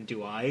then,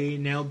 do I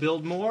now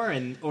build more,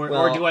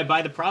 or do I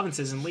buy the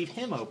provinces and leave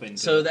him open?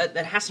 So that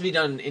has to be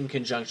done in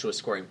conjunction with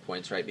scoring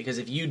points, right? Because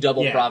if you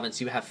double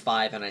province, you have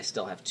 5 and I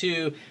still have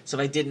 2. So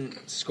if I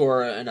didn't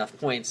score enough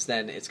points,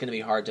 then it's going to be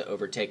hard to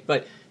overtake.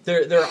 But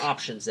there are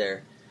options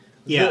there.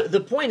 Yeah. The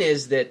point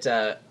is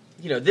that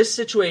this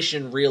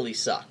situation really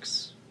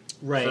sucks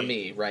for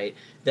me, right?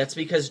 That's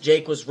because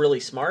Jake was really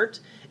smart,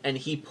 and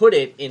he put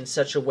it in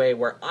such a way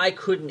where I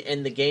couldn't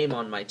end the game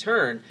on my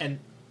turn.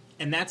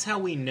 And that's how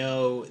we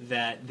know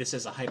that this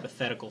is a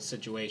hypothetical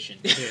situation,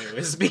 too,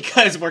 is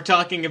because we're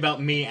talking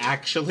about me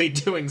actually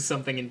doing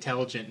something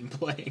intelligent and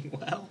playing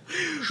well.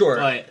 Sure.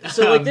 But,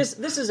 so like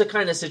this is a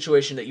kind of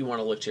situation that you want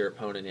to look to your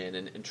opponent in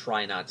and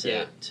try not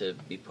to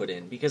be put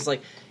in. Because,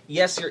 like,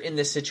 yes, you're in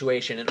this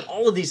situation, and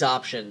all of these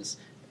options,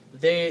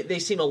 they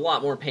seem a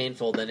lot more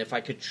painful than if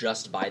I could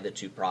just buy the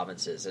 2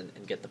 provinces and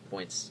get the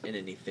points in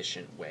an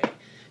efficient way.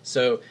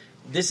 So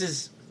this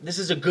is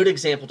a good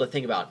example to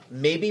think about.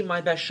 Maybe my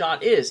best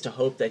shot is to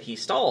hope that he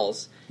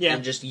stalls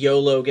and just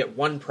YOLO get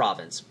 1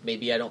 province.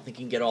 Maybe I don't think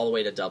he can get all the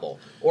way to double.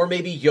 Or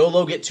maybe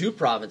YOLO get 2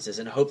 provinces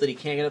and hope that he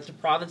can't get up to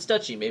province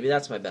duchy. Maybe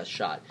that's my best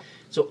shot.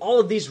 So all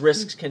of these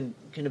risks can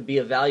be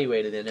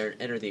evaluated and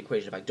enter the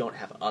equation if I don't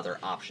have other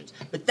options.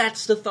 But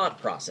that's the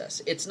thought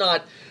process. It's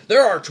not,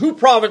 there are 2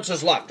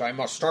 provinces left, I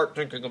must start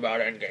thinking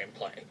about endgame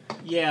play.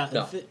 Yeah,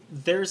 no.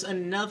 There's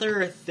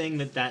another thing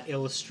that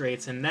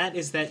illustrates, and that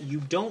is that you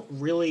don't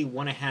really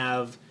want to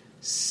have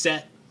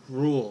set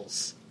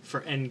rules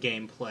for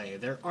endgame play.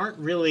 There aren't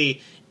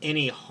really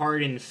any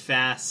hard and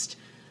fast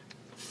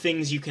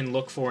things you can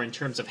look for in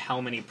terms of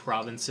how many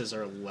provinces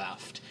are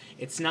left.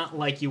 It's not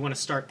like you want to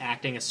start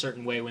acting a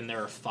certain way when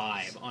there are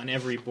 5 on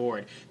every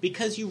board,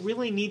 because you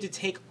really need to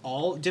take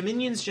all...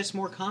 Dominion's just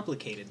more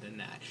complicated than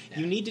that. Yeah.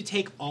 You need to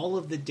take all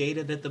of the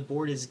data that the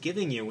board is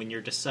giving you when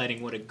you're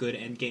deciding what a good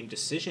endgame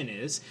decision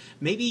is.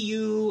 Maybe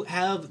you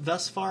have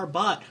thus far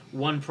bought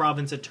 1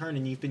 province a turn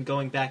and you've been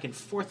going back and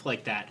forth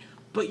like that,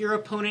 but your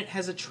opponent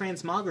has a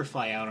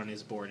transmogrify out on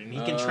his board, and he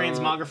can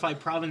transmogrify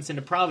province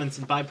into province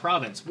and buy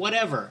province,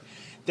 whatever.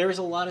 There's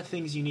a lot of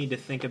things you need to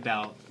think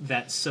about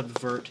that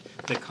subvert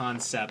the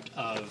concept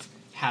of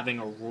having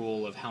a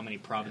rule of how many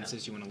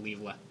provinces you want to leave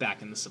left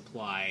back in the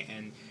supply,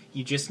 and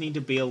you just need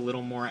to be a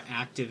little more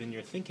active in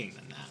your thinking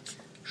than that.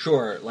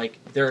 Sure, like,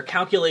 there are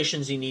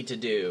calculations you need to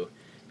do,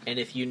 and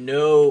if you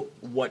know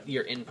what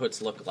your inputs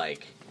look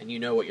like, and you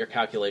know what your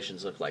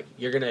calculations look like,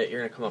 you're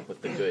gonna come up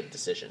with the good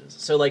decisions.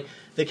 So, like,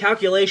 the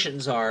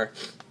calculations are,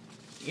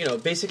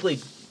 basically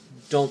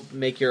don't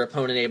make your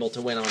opponent able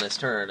to win on his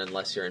turn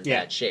unless you're in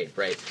bad shape,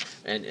 right?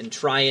 And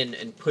try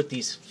and put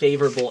these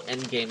favorable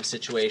endgame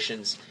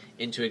situations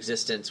into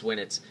existence when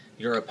it's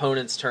your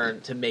opponent's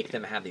turn to make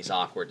them have these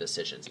awkward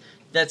decisions.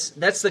 That's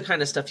the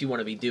kind of stuff you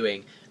want to be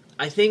doing.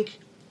 I think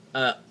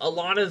a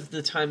lot of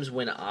the times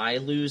when I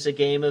lose a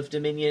game of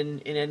Dominion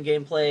in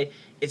endgame play,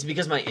 it's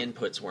because my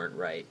inputs weren't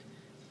right.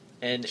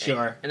 And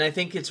I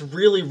think it's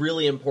really,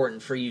 really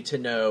important for you to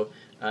know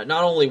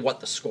not only what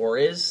the score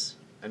is.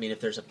 I mean,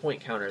 if there's a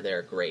point counter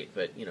there, great.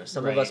 But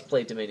some of us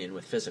play Dominion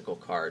with physical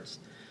cards.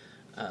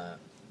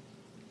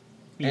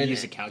 You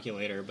use a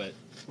calculator, but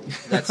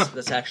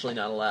that's actually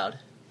not allowed.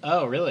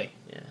 Oh, really?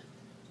 Yeah.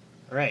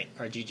 Right.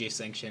 RGG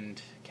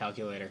sanctioned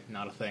calculator,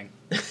 not a thing.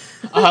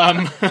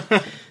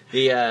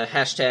 The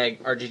hashtag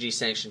RGG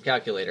sanctioned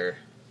calculator.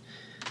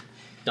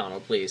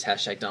 Donald, please.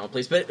 Hashtag Donald,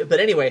 please. But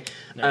anyway,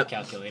 Nerf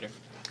calculator.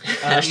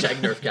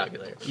 Hashtag Nerf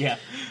calculator. Yeah.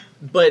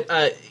 But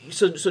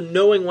so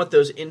knowing what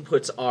those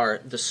inputs are,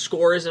 the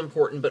score is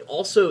important, but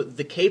also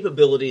the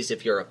capabilities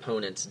of your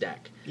opponent's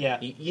deck.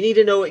 Yeah. You need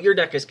to know what your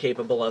deck is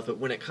capable of, but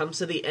when it comes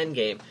to the end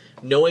game,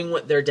 knowing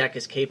what their deck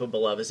is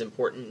capable of is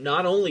important,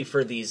 not only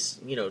for these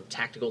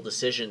tactical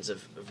decisions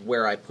of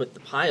where I put the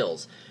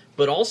piles,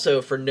 but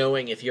also for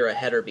knowing if you're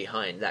ahead or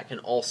behind. That can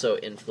also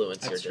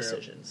influence your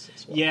decisions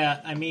as well.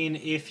 Yeah, I mean,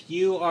 if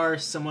you are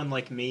someone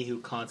like me who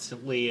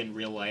constantly in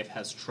real life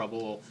has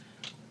trouble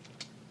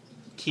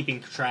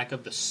keeping track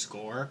of the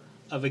score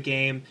of a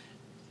game,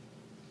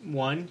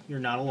 one, you're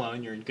not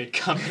alone, you're in good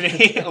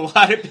company. A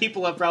lot of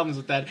people have problems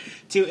with that.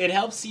 Two, it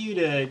helps you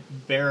to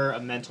bear a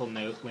mental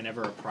note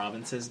whenever a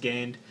province is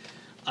gained.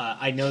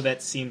 I know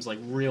that seems like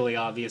really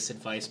obvious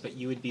advice, but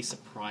you would be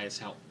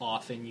surprised how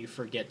often you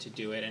forget to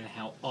do it and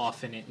how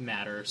often it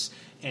matters,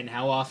 and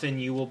how often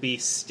you will be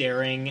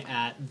staring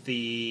at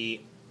the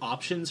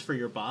options for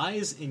your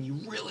buys and you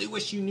really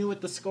wish you knew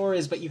what the score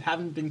is, but you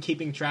haven't been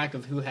keeping track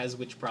of who has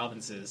which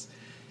provinces.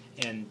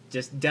 And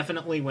just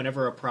definitely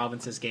whenever a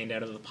province is gained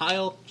out of the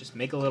pile, just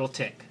make a little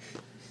tick.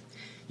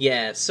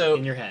 Yeah, so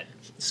in your head.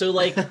 So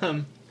like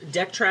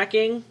deck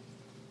tracking,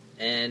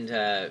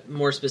 and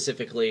more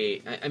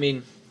specifically, I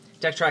mean,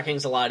 deck tracking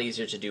is a lot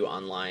easier to do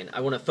online.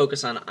 I want to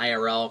focus on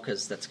IRL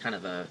because that's kind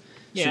of a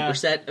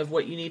superset of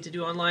what you need to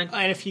do online.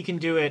 And if you can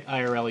do it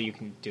IRL, you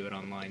can do it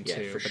online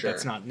too. For but sure.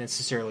 That's not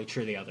necessarily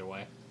true the other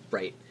way.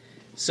 Right.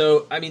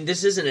 So, I mean,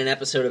 this isn't an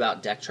episode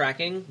about deck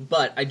tracking,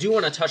 but I do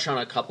want to touch on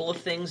a couple of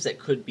things that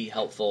could be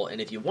helpful,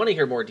 and if you want to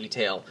hear more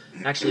detail,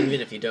 actually,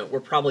 even if you don't, we're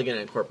probably going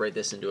to incorporate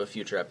this into a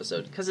future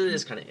episode, because it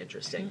is kind of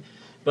interesting.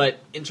 But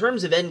in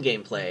terms of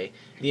endgame play,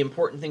 the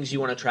important things you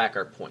want to track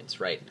are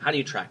points, right? How do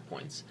you track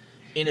points?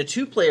 In a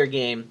two-player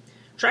game,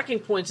 tracking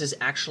points is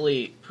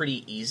actually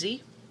pretty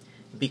easy,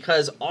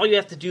 because all you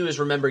have to do is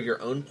remember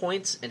your own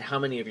points and how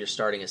many of your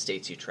starting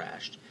estates you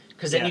trashed.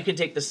 Because then you can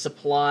take the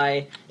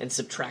supply and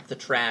subtract the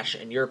trash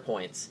and your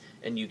points,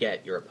 and you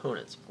get your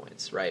opponent's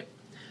points, right?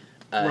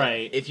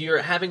 Right. If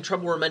you're having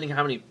trouble remembering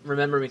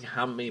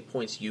how many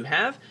points you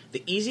have,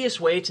 the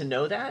easiest way to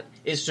know that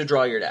is to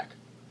draw your deck.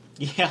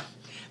 Yeah.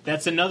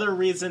 That's another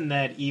reason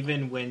that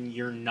even when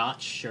you're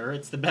not sure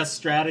it's the best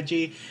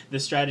strategy, the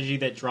strategy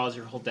that draws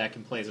your whole deck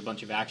and plays a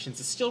bunch of actions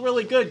is still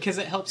really good because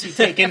it helps you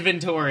take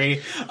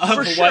inventory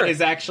of what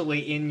is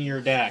actually in your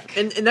deck.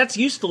 And that's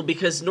useful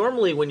because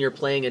normally when you're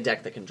playing a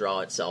deck that can draw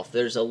itself,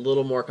 there's a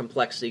little more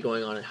complexity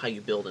going on in how you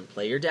build and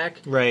play your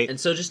deck. Right. And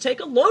so just take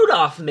a load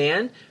off,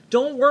 man.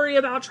 Don't worry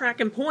about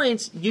tracking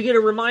points. You get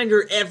a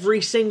reminder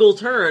every single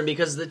turn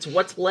because it's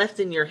what's left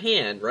in your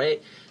hand,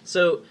 right?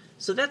 So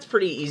that's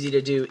pretty easy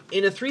to do.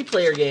 In a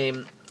three-player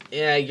game,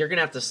 you're going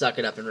to have to suck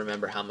it up and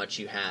remember how much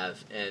you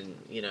have. And,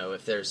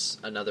 if there's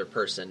another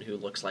person who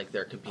looks like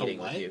they're competing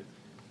with you.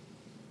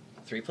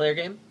 A three-player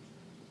game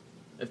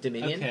of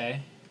Dominion?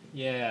 Okay,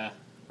 yeah.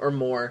 Or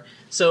more.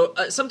 So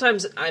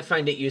sometimes I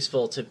find it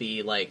useful to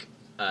be, like,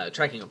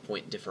 tracking a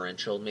point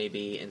differential,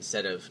 maybe,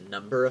 instead of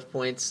number of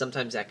points.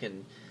 Sometimes that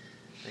can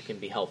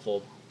be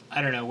helpful.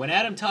 I don't know. When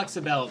Adam talks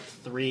about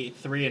three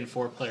and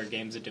 4-player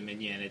games of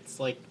Dominion, it's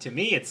like, to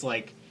me, it's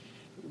like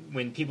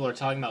when people are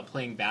talking about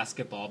playing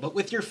basketball, but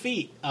with your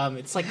feet.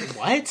 It's like,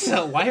 what?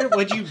 Why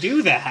would you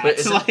do that? But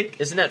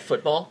isn't that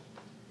football?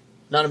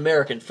 Not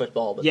American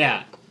football, but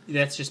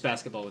that's just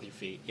basketball with your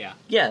feet. Yeah,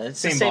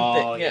 it's the same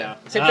ball, thing. Yeah,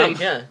 same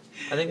thing. Yeah,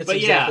 I think it's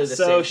exactly the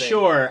same thing. So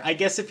sure, I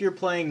guess if you're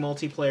playing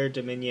multiplayer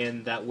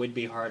Dominion, that would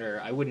be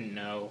harder. I wouldn't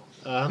know.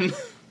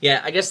 Yeah,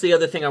 I guess the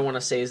other thing I want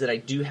to say is that I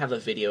do have a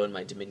video in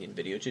my Dominion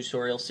video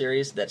tutorial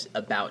series that's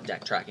about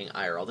deck tracking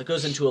IRL that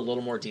goes into a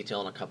little more detail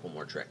and a couple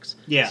more tricks.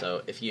 Yeah.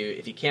 So if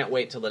you can't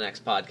wait till the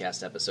next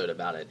podcast episode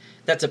about it,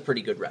 that's a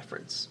pretty good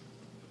reference.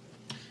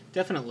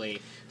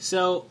 Definitely.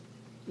 So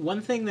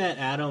one thing that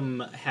Adam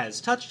has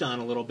touched on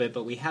a little bit,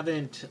 but we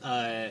haven't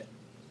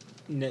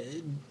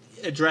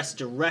addressed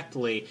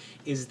directly,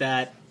 is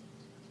that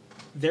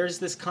there's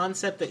this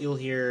concept that you'll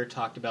hear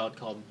talked about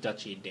called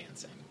duchy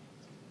dancing.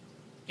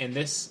 And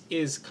this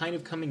is kind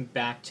of coming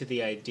back to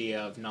the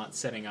idea of not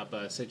setting up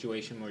a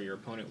situation where your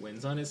opponent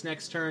wins on his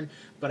next turn,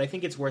 but I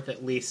think it's worth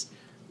at least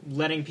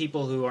letting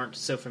people who aren't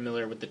so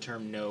familiar with the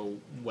term know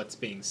what's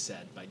being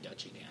said by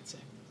duchy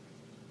dancing.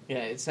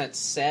 Yeah, it's that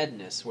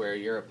sadness where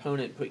your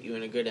opponent put you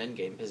in a good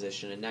endgame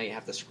position, and now you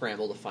have to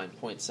scramble to find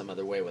points some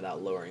other way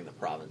without lowering the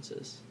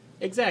provinces.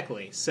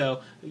 Exactly.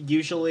 So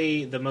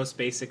usually the most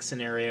basic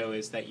scenario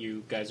is that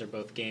you guys are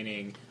both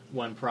gaining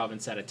one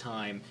province at a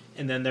time,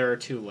 and then there are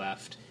two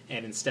left,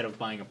 and instead of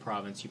buying a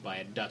province, you buy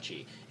a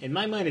duchy. In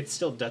my mind, it's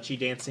still duchy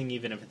dancing,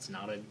 even if it's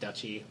not a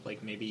duchy.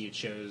 Like, maybe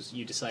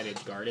you decided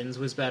gardens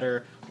was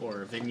better,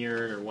 or a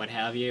vineyard, or what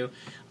have you,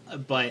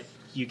 but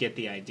you get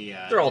the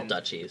idea. They're all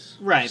duchies.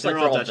 Right, just they're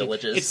like all all duchies.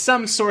 villages. It's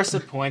some source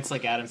of points,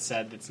 like Adam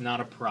said, that's not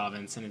a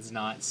province, and it's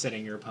not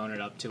setting your opponent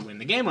up to win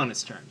the game on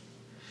his turn.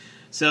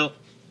 So,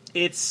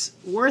 it's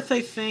worth,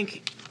 I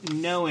think,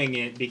 knowing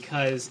it,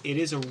 because it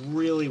is a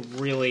really,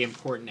 really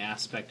important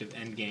aspect of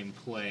endgame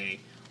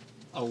play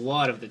a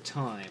lot of the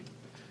time.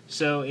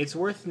 So it's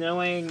worth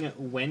knowing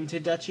when to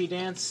duchy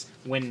dance,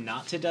 when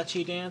not to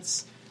duchy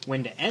dance,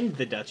 when to end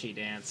the duchy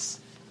dance,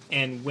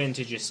 and when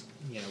to just,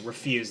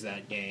 refuse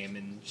that game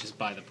and just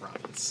buy the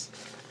province.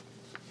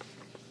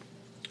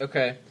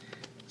 Okay.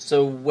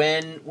 So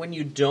when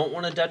you don't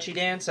want a duchy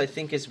dance, I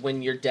think is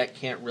when your deck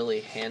can't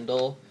really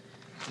handle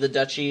the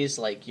duchies.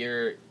 Like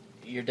your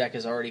deck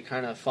is already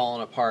kind of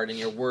fallen apart, and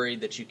you're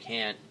worried that you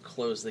can't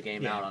close the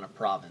game out on a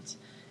province.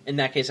 In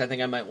that case, I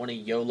think I might want to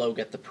YOLO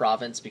get the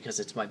province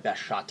because it's my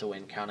best shot to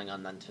win, counting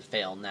on them to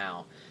fail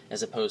now,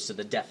 as opposed to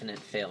the definite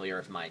failure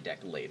of my deck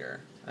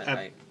later.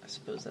 I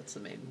suppose that's the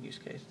main use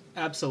case.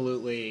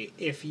 Absolutely.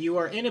 If you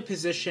are in a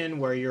position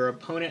where your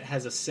opponent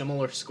has a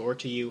similar score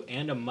to you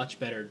and a much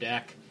better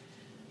deck,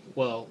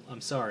 well,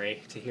 I'm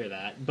sorry to hear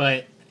that,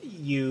 but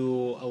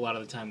you, a lot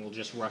of the time, will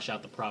just rush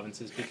out the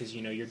provinces because,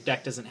 your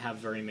deck doesn't have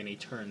very many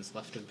turns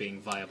left of being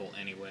viable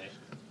anyway.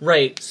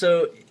 Right,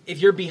 so if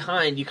you're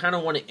behind, you kind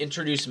of want to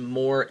introduce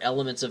more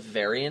elements of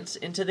variance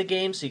into the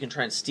game so you can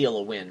try and steal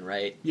a win,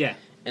 right? Yeah.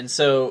 And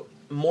so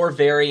more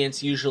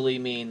variance usually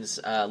means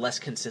less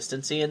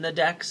consistency in the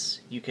decks.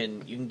 You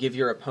can give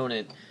your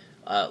opponent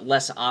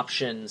less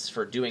options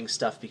for doing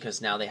stuff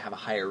because now they have a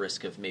higher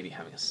risk of maybe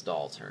having a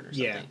stall turn or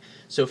something. Yeah.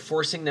 So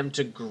forcing them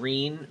to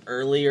green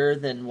earlier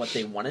than what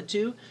they wanted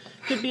to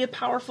could be a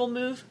powerful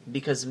move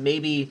because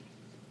maybe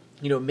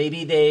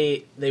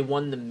they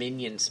won the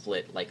minion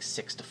split like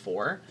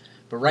 6-4,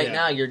 but right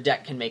now your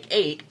deck can make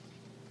 8,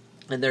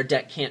 and their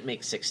deck can't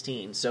make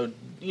 16. So,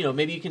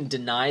 maybe you can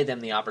deny them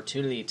the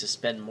opportunity to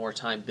spend more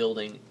time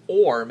building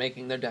or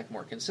making their deck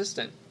more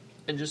consistent,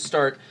 and just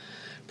start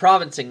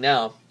provincing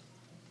now.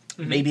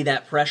 Mm-hmm. Maybe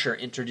that pressure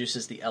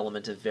introduces the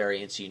element of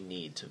variance you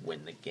need to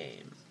win the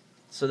game.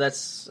 So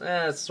that's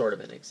sort of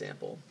an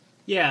example.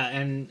 Yeah,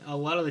 and a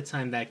lot of the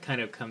time that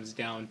kind of comes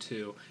down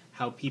to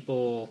how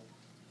people...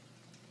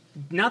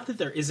 Not that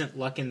there isn't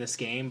luck in this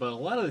game, but a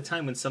lot of the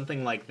time when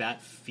something like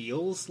that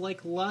feels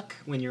like luck,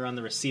 when you're on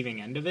the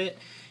receiving end of it,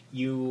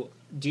 you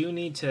do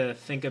need to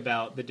think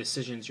about the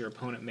decisions your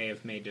opponent may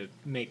have made to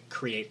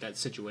create that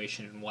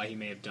situation and why he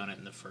may have done it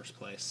in the first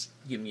place.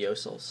 You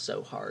Yosel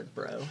so hard,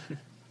 bro.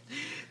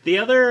 The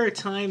other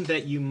time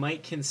that you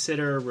might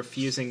consider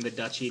refusing the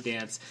duchy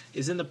dance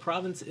is in the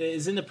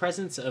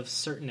presence of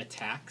certain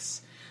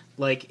attacks.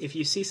 Like, if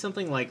you see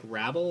something like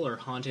Rabble or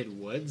Haunted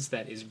Woods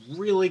that is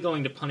really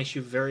going to punish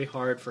you very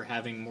hard for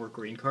having more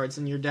green cards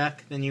in your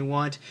deck than you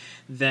want,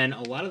 then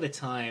a lot of the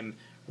time,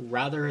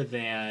 rather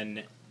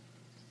than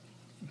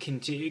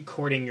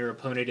courting your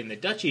opponent in the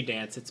duchy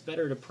dance, it's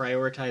better to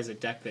prioritize a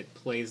deck that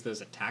plays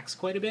those attacks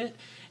quite a bit,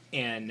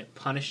 and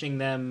punishing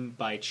them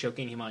by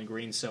choking him on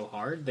green so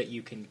hard that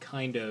you can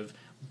kind of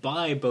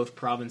buy both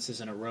provinces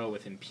in a row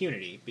with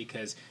impunity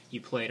because you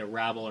played a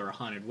Rabble or a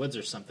Haunted Woods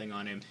or something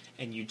on him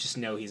and you just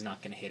know he's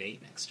not going to hit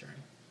 8 next turn.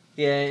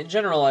 Yeah, in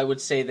general, I would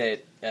say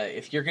that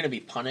if you're going to be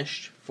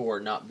punished for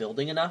not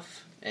building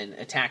enough, and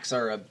attacks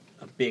are a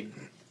big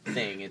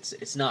thing,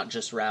 it's not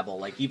just Rabble,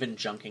 like even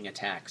junking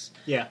attacks.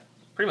 Yeah.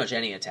 Pretty much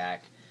any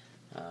attack.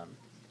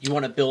 You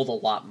want to build a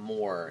lot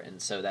more,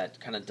 and so that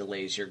kind of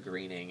delays your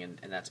greening, and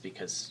that's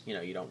because,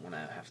 you don't want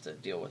to have to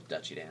deal with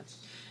Duchy Dance.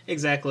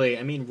 Exactly.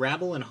 I mean,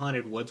 Rabble and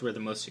Haunted Woods were the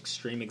most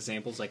extreme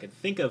examples I could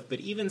think of, but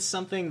even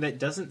something that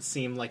doesn't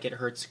seem like it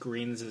hurts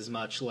greens as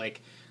much,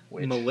 like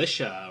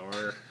Militia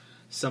or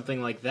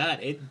something like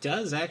that, it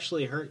does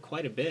actually hurt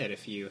quite a bit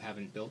if you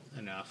haven't built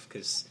enough,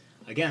 because,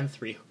 again,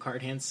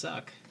 3-card hands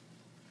suck.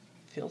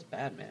 Feels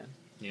bad, man.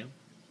 Yeah.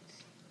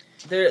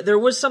 There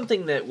was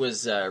something that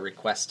was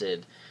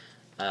requested,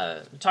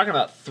 talking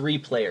about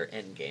 3-player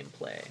endgame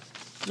play.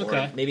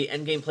 Okay. Or maybe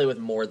endgame play with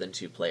more than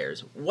 2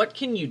 players. What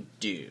can you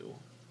do?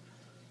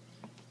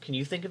 Can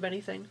you think of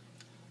anything?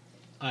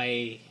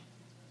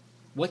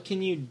 What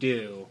can you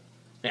do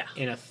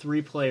in a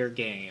 3-player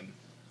game?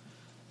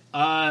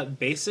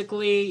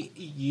 Basically,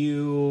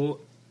 you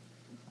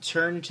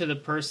turn to the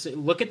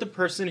person, look at the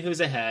person who's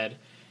ahead,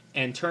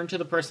 and turn to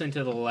the person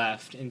to the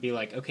left and be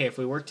like, okay, if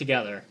we work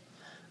together...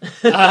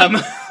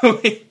 That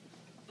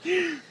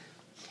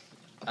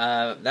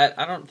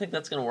I don't think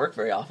that's going to work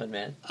very often,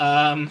 man.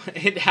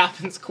 It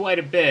happens quite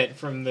a bit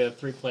from the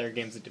 3-player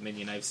games of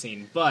Dominion I've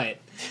seen, but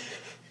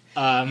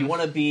You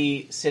want to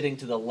be sitting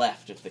to the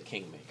left of the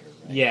Kingmaker,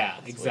 right? Yeah,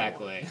 that's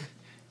exactly.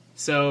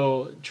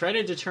 So try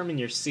to determine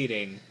your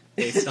seating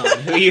based on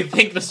who you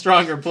think the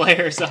stronger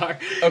players are.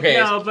 Okay.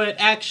 No, but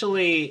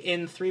actually,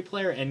 in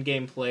 3-player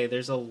endgame play,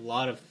 there's a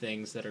lot of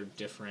things that are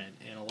different,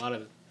 and a lot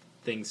of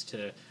things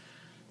to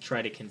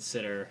try to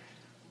consider.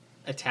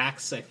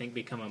 Attacks, I think,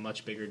 become a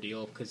much bigger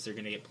deal because they're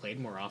going to get played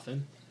more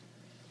often.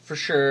 For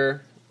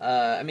sure.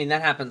 I mean,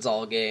 that happens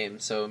all game,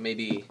 so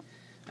maybe...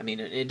 I mean,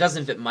 it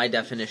doesn't fit my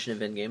definition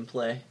of in-game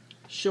play.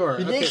 Sure.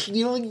 But that's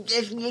the only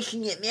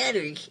definition that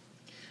matters.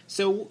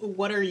 So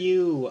what are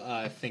you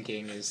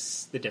thinking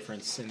is the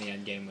difference in the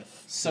endgame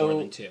with more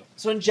than 2?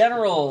 So in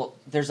general,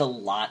 there's a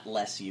lot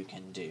less you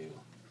can do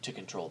to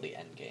control the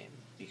endgame,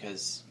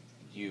 because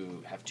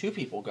you have 2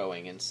 people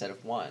going instead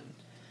of 1.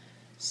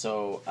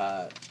 So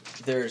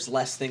there's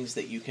less things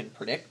that you can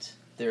predict.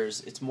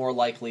 It's more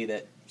likely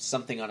that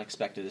something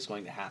unexpected is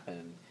going to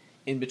happen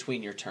in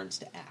between your turns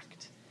to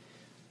act.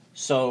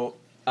 So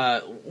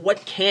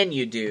what can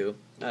you do?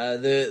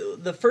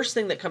 The first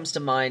thing that comes to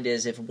mind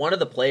is if one of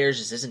the players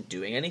just isn't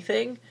doing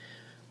anything.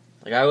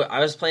 Like I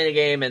was playing a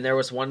game and there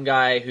was one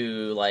guy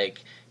who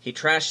he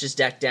trashed his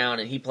deck down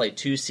and he played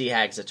 2 Sea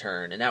Hags a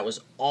turn, and that was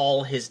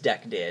all his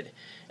deck did.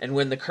 And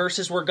when the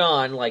curses were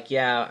gone,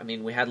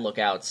 we had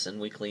lookouts and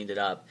we cleaned it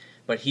up.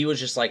 But he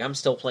was just I'm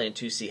still playing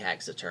 2 Sea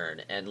Hags a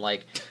turn. And,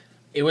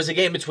 it was a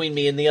game between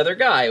me and the other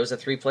guy. It was a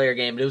 3-player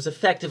game, but it was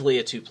effectively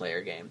a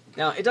 2-player game.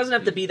 Now, it doesn't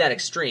have to be that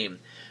extreme.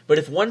 But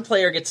if one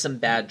player gets some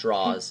bad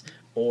draws,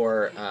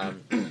 or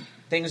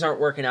things aren't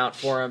working out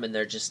for them and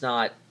they're just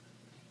not...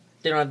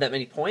 They don't have that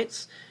many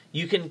points,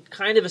 you can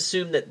kind of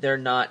assume that they're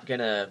not going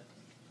to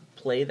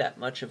play that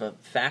much of a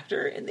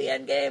factor in the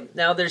end game.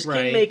 Now, there's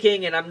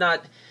king-making, and I'm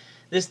not...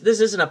 This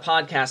isn't a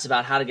podcast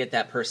about how to get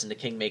that person to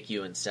king make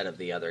you instead of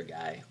the other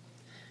guy,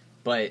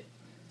 but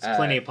there's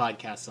plenty of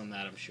podcasts on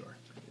that, I'm sure.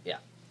 Yeah,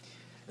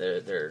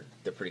 they're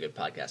pretty good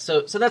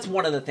podcasts. So that's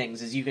one of the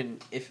things is you can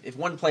if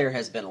one player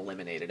has been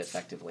eliminated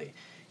effectively,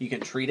 you can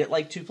treat it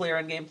like 2-player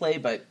endgame play.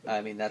 But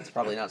I mean that's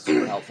probably not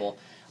super helpful.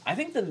 I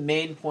think the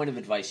main point of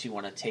advice you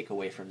want to take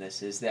away from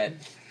this is that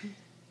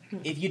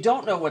if you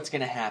don't know what's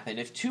going to happen,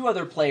 if 2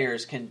 other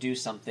players can do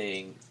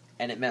something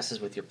and it messes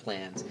with your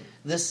plans,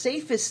 the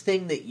safest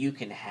thing that you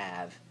can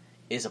have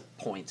is a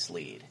points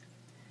lead.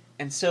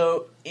 And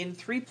so in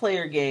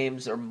 3-player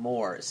games or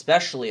more,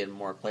 especially in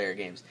more player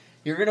games,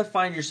 you're going to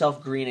find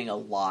yourself greening a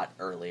lot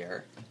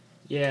earlier.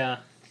 Yeah.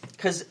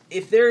 Because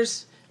if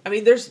there's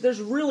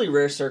really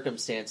rare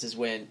circumstances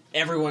when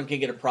everyone can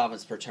get a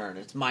province per turn.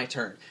 It's my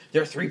turn.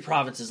 There are 3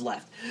 provinces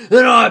left.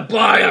 Then I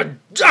buy a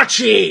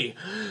duchy!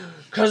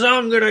 Because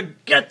I'm going to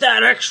get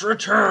that extra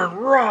turn.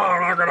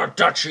 I got a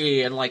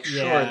duchy. And,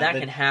 that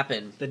can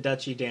happen. The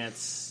duchy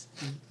dance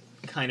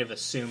kind of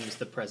assumes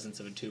the presence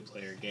of a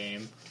 2-player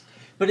game.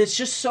 But it's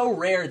just so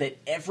rare that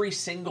every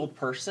single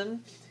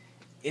person,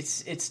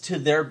 it's to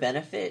their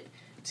benefit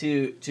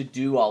to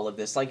do all of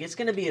this. It's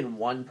going to be in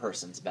one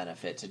person's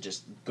benefit to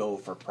just go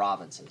for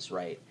provinces,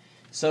 right?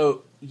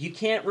 So you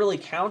can't really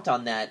count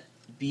on that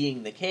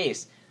being the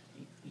case.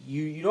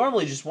 You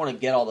normally just want to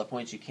get all the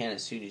points you can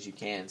as soon as you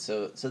can.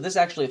 So this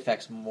actually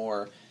affects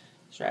more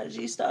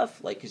strategy stuff,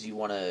 because you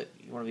want to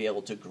be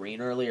able to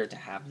green earlier to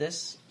have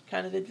this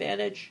kind of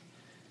advantage.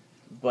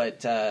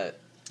 But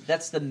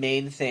that's the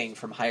main thing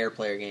from higher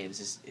player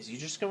games is you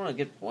just want to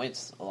get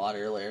points a lot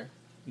earlier.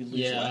 You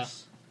lose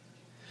less.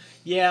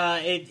 Yeah,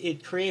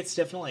 it creates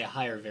definitely a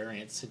higher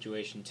variance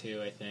situation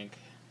too, I think.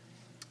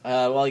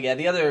 There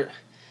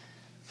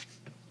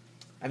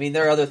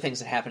are other things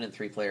that happen in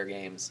 3-player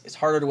games. It's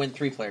harder to win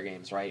 3-player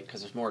games, right?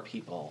 Because there's more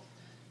people.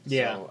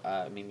 Yeah.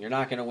 So, you're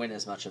not going to win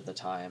as much of the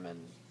time, and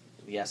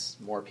yes,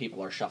 more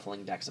people are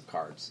shuffling decks of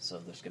cards, so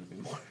there's going to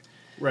be more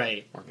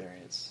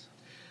variance.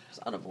 It's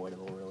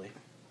unavoidable, really.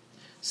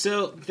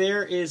 So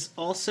there is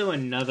also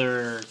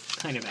another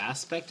kind of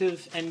aspect of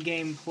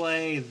endgame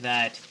play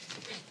that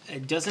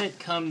doesn't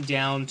come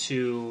down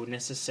to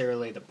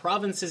necessarily the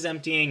provinces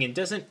emptying and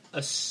doesn't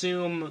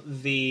assume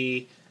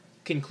the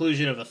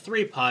conclusion of a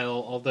 3-pile,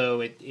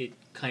 although it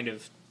kind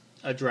of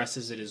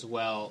addresses it as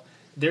well.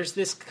 There's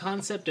this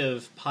concept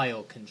of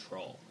pile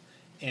control.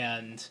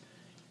 And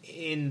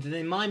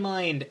in my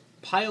mind,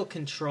 pile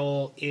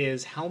control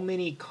is how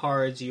many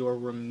cards you are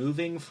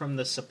removing from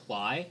the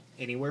supply,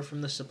 anywhere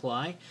from the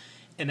supply,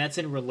 and that's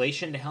in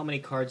relation to how many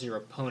cards your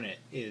opponent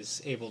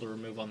is able to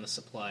remove on the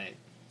supply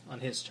on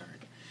his turn.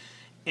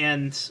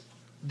 And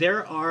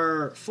there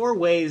are 4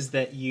 ways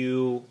that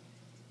you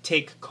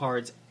take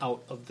cards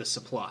out of the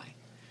supply.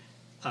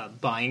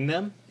 Buying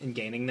them and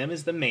gaining them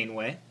is the main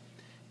way,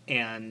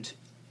 and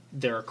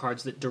there are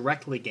cards that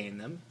directly gain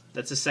them.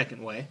 That's the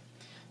second way.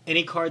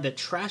 Any card that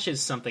trashes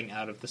something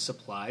out of the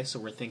supply, so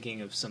we're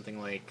thinking of something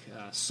like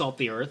Salt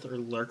the Earth or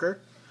Lurker,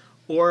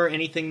 or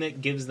anything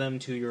that gives them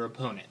to your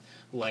opponent,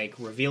 like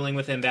Revealing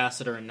with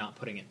Ambassador and not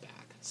putting it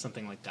back,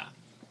 something like that.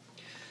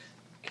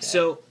 Okay.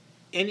 So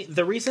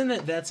the reason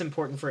that that's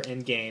important for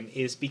endgame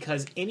is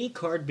because any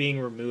card being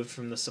removed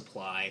from the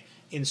supply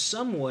in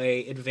some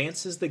way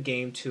advances the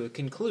game to a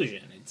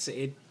conclusion.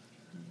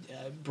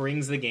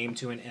 brings the game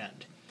to an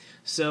end.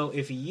 So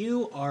if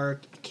you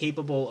are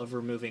capable of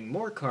removing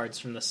more cards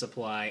from the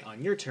supply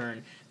on your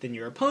turn than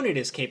your opponent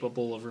is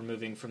capable of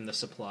removing from the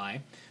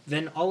supply,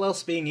 then all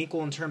else being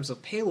equal in terms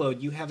of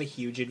payload, you have a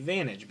huge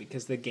advantage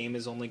because the game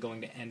is only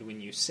going to end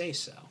when you say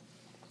so.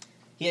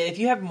 Yeah, if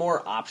you have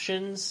more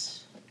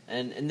options,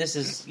 and this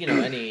is,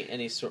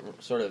 any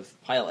sort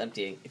of pile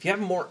emptying, if you have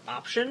more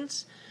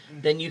options,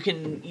 then you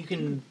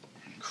can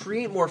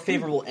create more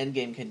favorable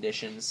endgame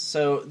conditions.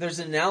 So there's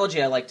an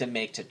analogy I like to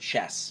make to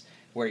chess,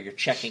 where you're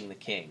checking the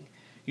king.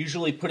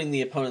 Usually putting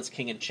the opponent's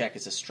king in check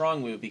is a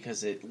strong move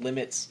because it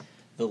limits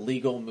the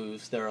legal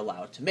moves they're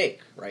allowed to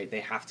make, right?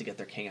 They have to get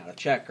their king out of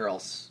check or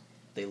else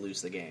they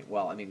lose the game.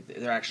 Well, I mean,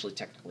 they're actually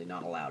technically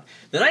not allowed.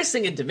 The nice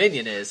thing in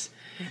Dominion is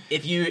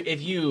if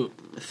you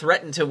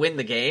threaten to win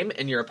the game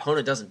and your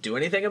opponent doesn't do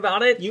anything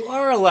about it, you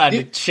are allowed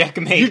to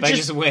checkmate by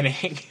just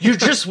winning. You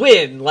just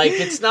win. Like,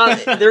 it's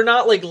not they're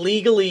not like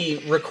legally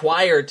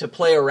required to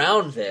play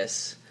around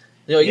this.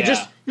 You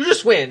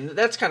just win.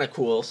 That's kind of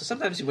cool. So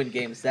sometimes you win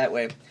games that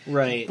way.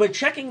 Right. But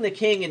checking the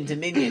king in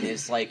Dominion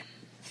is like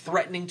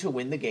threatening to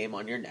win the game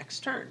on your next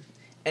turn.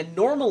 And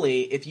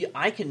normally,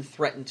 I can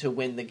threaten to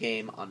win the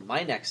game on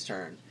my next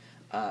turn,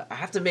 I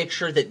have to make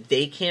sure that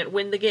they can't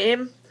win the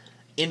game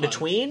in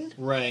between.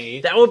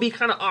 Right. That would be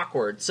kind of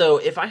awkward. So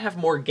if I have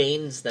more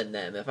gains than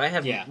them, if I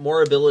have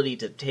more ability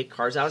to take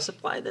cards out of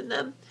supply than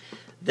them,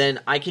 then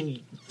I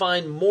can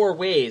find more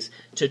ways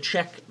to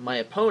check my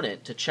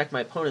opponent, to check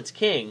my opponent's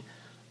king,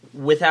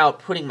 without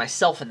putting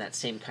myself in that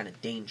same kind of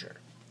danger.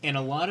 And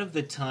a lot of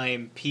the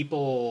time,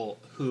 people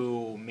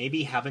who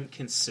maybe haven't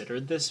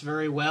considered this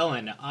very well,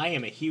 and I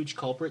am a huge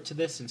culprit to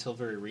this until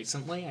very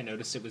recently, I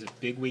noticed it was a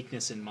big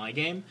weakness in my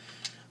game,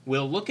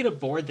 will look at a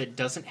board that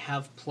doesn't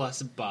have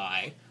plus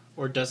buy,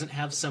 or doesn't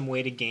have some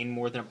way to gain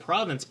more than a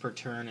province per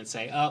turn, and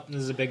say, oh,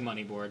 this is a big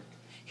money board.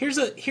 Here's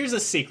a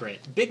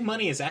secret. Big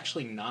money is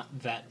actually not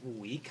that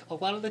weak a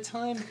lot of the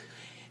time.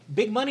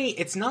 Big money,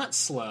 it's not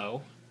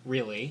slow,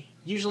 really,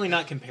 usually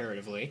not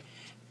comparatively,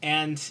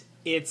 and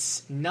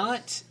it's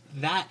not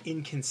that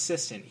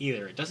inconsistent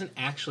either. It doesn't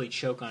actually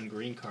choke on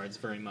green cards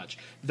very much.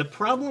 The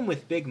problem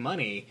with big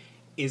money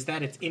is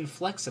that it's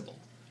inflexible.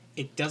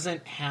 It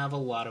doesn't have a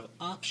lot of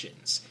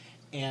options.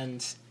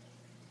 And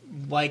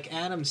like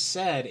Adam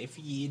said,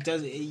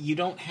 you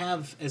don't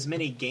have as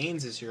many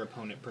gains as your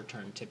opponent per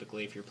turn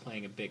typically if you're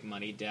playing a big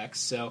money deck.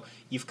 So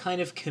you've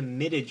kind of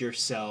committed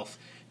yourself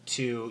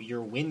to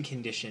your win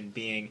condition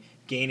being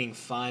gaining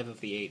 5 of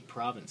the 8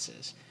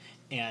 provinces.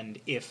 And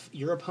if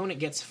your opponent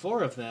gets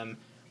 4 of them,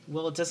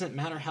 well, it doesn't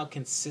matter how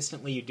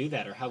consistently you do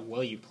that or how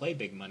well you play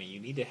big money. You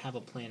need to have a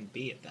plan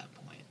B at that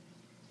point.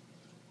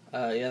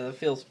 Yeah, that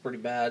feels pretty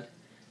bad.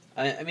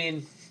 I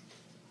mean,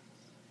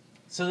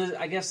 so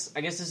I guess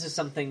this is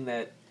something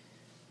that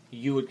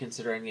you would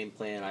consider endgame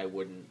play and I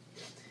wouldn't.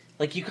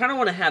 Like, you kind of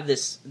want to have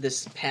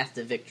this path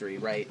to victory,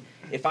 right?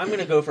 If I'm going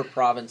to go for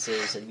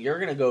provinces and you're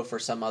going to go for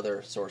some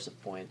other source of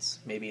points,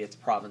 maybe it's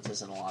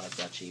provinces and a lot of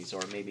duchies,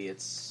 or maybe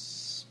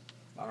it's,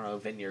 I don't know,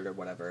 vineyard or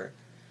whatever.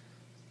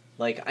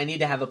 Like, I need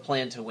to have a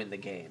plan to win the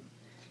game.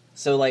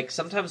 So, like,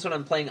 sometimes when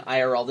I'm playing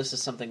IRL, this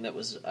is something that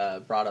was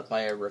brought up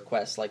by a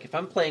request. Like, if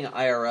I'm playing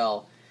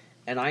IRL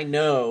and I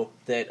know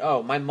that,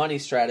 oh, my money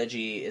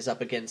strategy is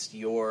up against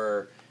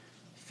your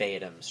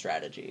Theodem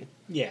strategy.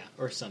 Yeah,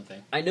 or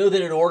something. I know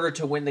that in order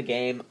to win the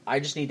game, I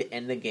just need to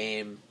end the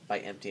game by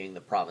emptying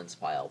the province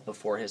pile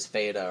before his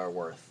Theta are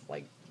worth,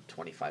 like,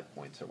 25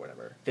 points or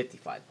whatever.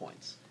 55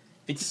 points.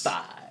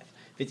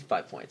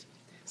 55 points.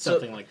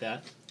 Something like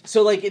that.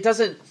 So, like, it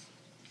doesn't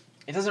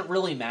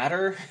really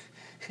matter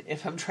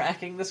if I'm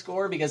tracking the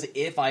score, because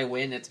if I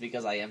win, it's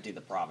because I empty the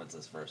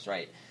provinces first,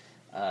 right?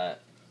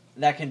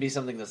 That can be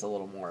something that's a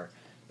little more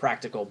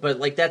practical. But,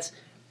 like, that's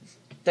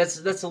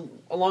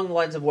along the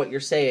lines of what you're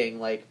saying,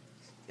 like,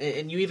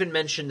 and you even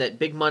mentioned that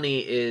big money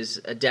is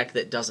a deck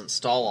that doesn't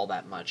stall all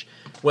that much.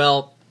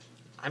 Well,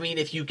 I mean,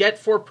 if you get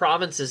 4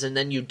 provinces and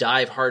then you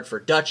dive hard for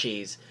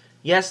duchies,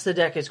 yes, the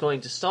deck is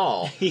going to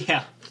stall.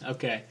 Yeah,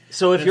 okay.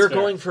 So if you're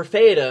going for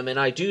Theodem and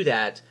I do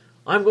that,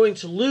 I'm going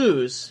to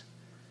lose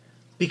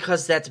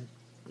because that's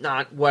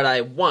not what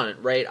I want,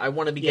 right? I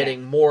want to be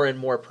getting more and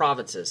more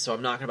provinces, so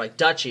I'm not going to buy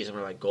duchies, I'm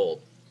going to buy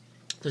gold.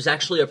 There's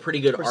actually a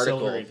pretty good article.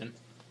 Silver even.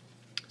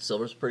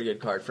 Silver's a pretty good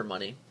card for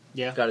money.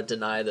 Yeah. You've got to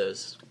deny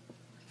those.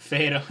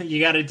 Fatal.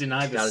 You got to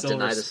deny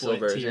the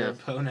silver to your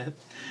opponent.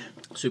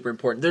 Super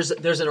important.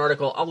 There's an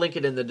article. I'll link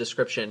it in the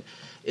description.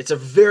 It's a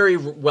very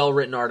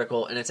well-written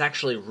article, and it's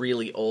actually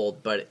really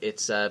old, but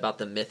it's about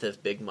the myth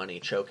of big money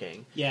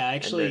choking. Yeah,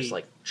 actually. And there's,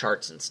 like,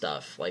 charts and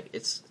stuff. Like,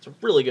 it's a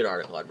really good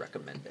article. I'd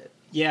recommend it.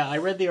 Yeah, I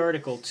read the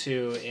article,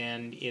 too,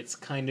 and it's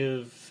kind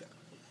of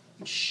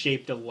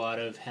shaped a lot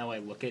of how I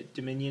look at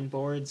Dominion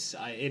boards.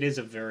 It is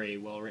a very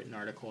well-written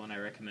article, and I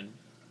recommend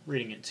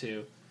reading it,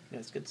 too. Yeah,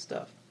 it's good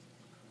stuff.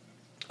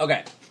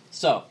 Okay,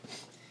 so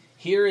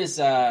here is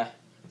a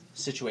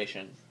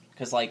situation,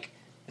 because, like,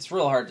 it's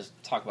real hard to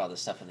talk about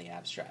this stuff in the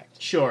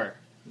abstract. Sure.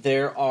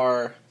 There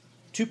are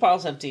 2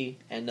 piles empty,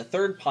 and the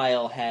third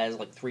pile has,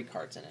 like, 3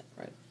 cards in it,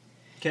 right?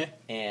 Okay.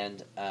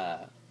 And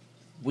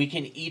we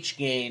can each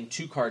gain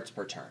 2 cards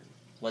per turn.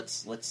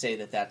 Let's say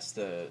that's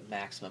the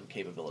maximum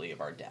capability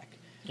of our deck.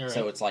 Right.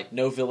 So it's like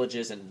no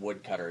villages and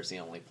woodcutter is the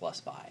only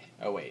plus buy.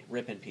 Oh wait,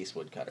 rip in peace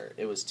woodcutter.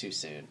 It was too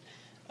soon.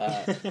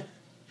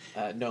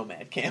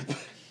 Nomad camp.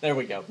 There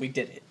we go. We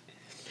did it.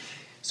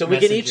 So we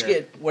can each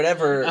get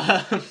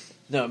whatever.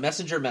 No,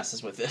 Messenger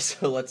messes with this,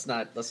 so let's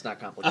not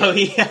complicate. Oh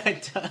yeah,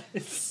 it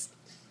does.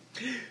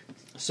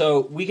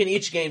 So we can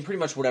each gain pretty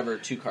much whatever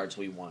 2 cards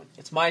we want.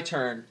 It's my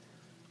turn.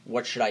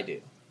 What should I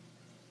do?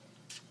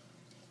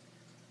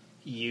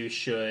 You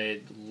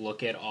should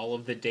look at all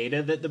of the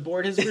data that the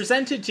board has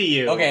presented to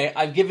you. Okay,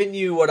 I've given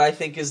you what I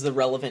think is the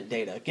relevant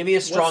data. Give me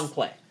a strong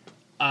play.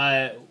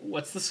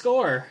 What's the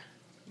score?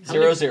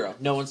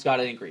 0-0. No one's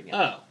got any green yet.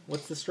 Oh,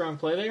 what's the strong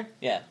play there?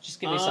 Yeah, just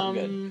give me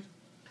something good.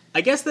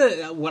 I guess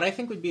what I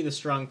think would be the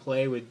strong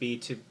play would be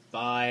to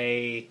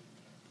buy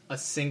a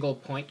single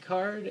point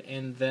card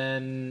and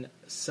then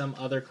some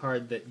other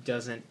card that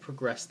doesn't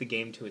progress the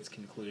game to its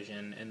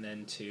conclusion, and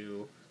then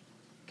to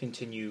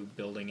continue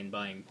building and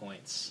buying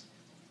points.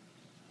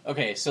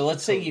 Okay, so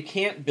let's say you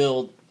can't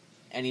build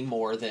any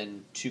more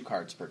than 2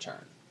 cards per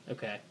turn.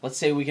 Okay. Let's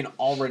say we can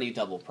already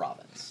double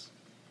province.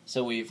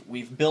 So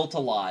we've built a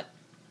lot.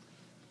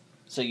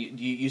 So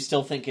you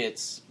still think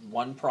it's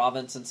 1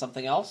 province and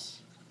something else?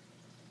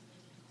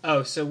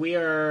 Oh, so we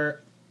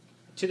are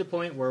to the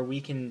point where we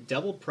can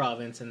double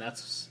province, and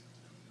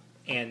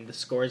the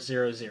score is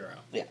 0-0.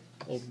 Yeah.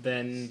 Well,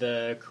 then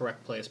the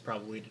correct play is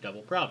probably to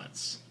double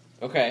province.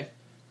 Okay.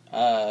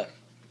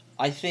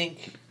 I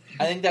think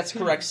that's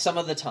correct some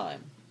of the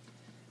time.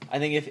 I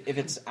think if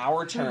it's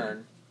our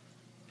turn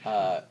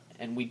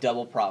and we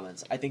double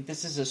province, I think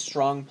this is a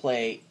strong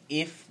play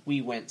if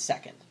we went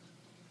second.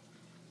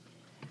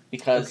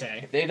 Because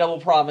if they double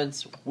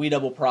province, we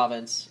double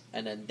province,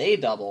 and then they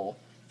double,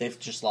 they've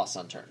just lost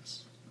on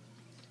turns.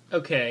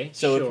 Okay,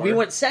 So if we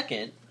went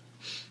second,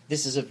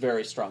 this is a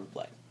very strong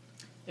play.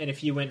 And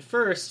if you went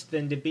first,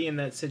 then to be in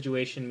that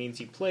situation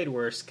means you played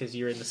worse because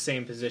you're in the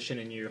same position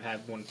and you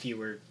have one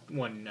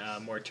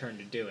more turn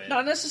to do it.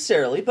 Not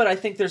necessarily, but I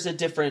think there's a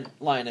different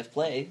line of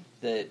play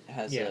that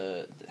has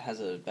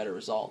a better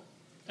result.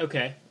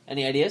 Okay.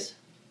 Any ideas?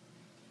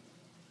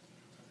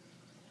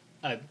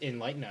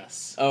 Enlighten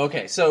us. Oh,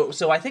 okay.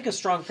 So I think a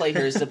strong play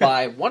here is to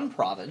buy 1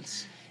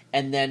 province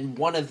and then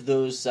one of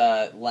those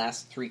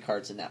last 3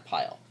 cards in that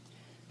pile,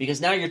 because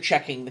now you're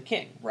checking the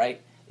king, right?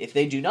 If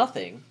they do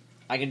nothing,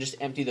 I can just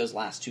empty those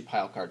last 2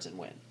 pile cards and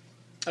win.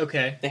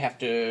 Okay.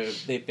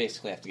 They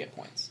basically have to get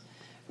points.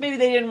 Maybe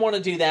they didn't want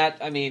to do that.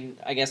 I mean,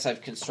 I guess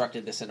I've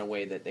constructed this in a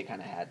way that they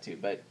kind of had to.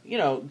 But,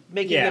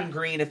 making them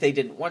green if they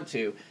didn't want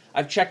to.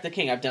 I've checked the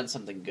king. I've done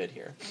something good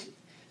here.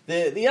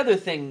 The other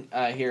thing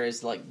here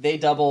is, like, they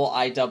double,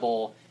 I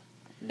double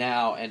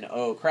now, and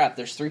oh crap,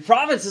 there's 3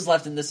 provinces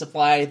left in the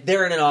supply.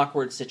 They're in an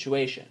awkward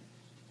situation,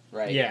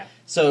 right? Yeah.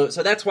 So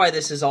that's why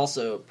this is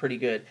also pretty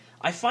good.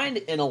 I find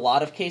in a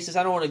lot of cases,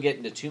 I don't want to get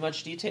into too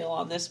much detail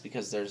on this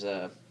because there's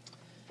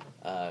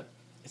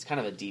it's kind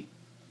of a deep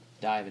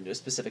dive into a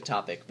specific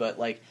topic, but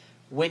like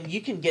when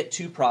you can get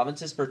 2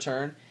 provinces per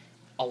turn,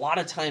 a lot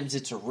of times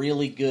it's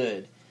really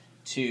good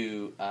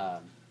to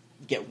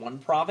get 1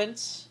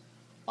 province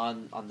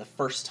on the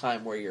first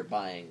time where you're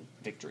buying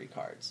victory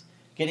cards.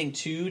 Getting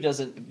 2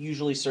 doesn't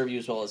usually serve you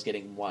as well as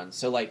getting 1.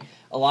 So, like,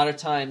 a lot of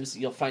times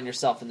you'll find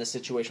yourself in this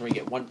situation where you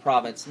get 1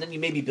 province, and then you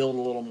maybe build a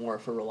little more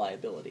for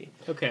reliability.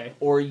 Okay.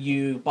 Or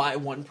you buy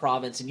 1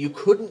 province, and you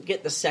couldn't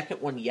get the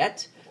second one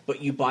yet,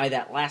 but you buy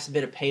that last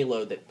bit of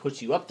payload that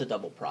puts you up to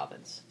double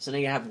province. So now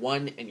you have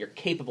 1, and you're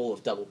capable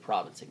of double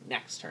provincing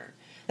next turn.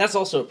 That's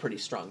also a pretty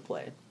strong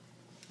play.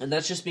 And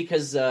that's just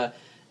because,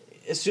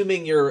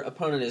 assuming your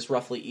opponent is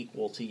roughly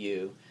equal to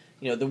you,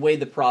 the way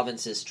the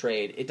provinces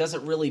trade, it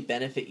doesn't really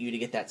benefit you to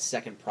get that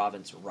second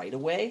province right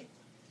away,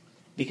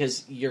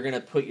 because you're going to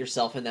put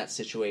yourself in that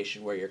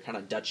situation where you're kind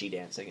of Dutchy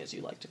dancing, as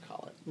you like to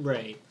call it.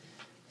 Right.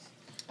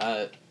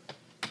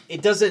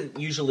 It doesn't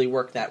usually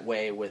work that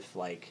way with,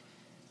 like,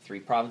 3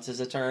 provinces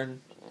a turn.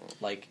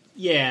 Like,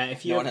 yeah,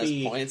 if you no one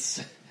has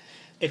points.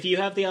 If you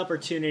have the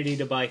opportunity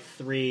to buy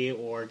 3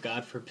 or,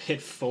 God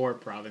forbid, 4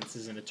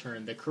 provinces in a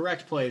turn, the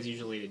correct play is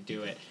usually to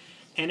do it.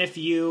 And if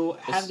you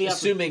have the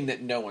assuming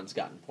that no one's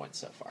gotten points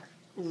so far.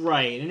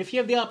 Right, and if you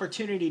have the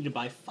opportunity to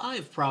buy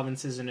 5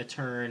 provinces in a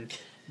turn,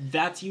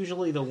 that's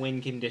usually the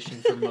win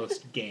condition for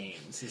most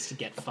games, is to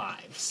get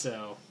 5.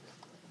 So,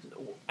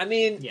 I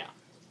mean, yeah,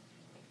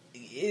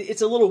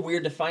 it's a little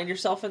weird to find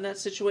yourself in that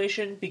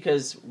situation,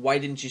 because why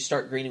didn't you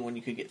start greening when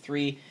you could get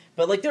 3?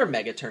 But, like, there are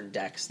Megaturn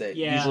decks that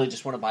usually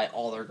just want to buy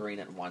all their green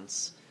at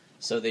once,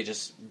 so they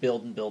just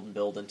build and build and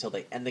build until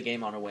they end the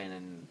game on a win,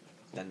 and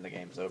then the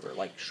game's over,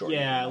 like, short.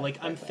 Yeah, like,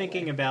 I'm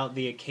thinking about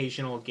the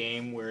occasional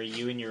game where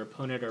you and your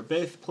opponent are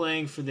both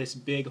playing for this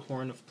big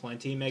Horn of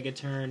Plenty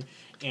Megaturn,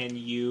 and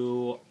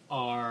you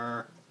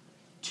are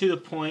to the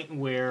point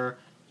where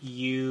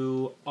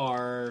you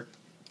are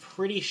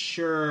pretty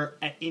sure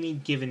at any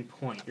given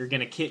point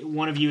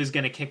one of you is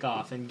going to kick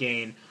off and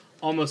gain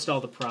almost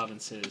all the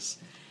provinces.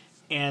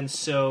 And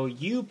so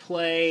you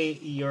play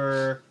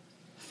your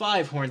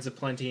 5 Horns of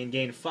Plenty and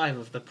gain 5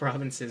 of the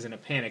provinces in a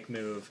panic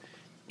move,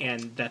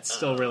 and that's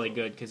still really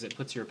good because it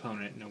puts your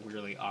opponent in a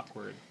really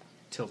awkward,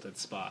 tilted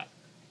spot.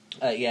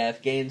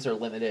 If gains are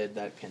limited,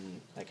 that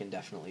can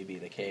definitely be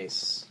the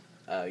case.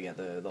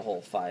 The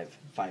whole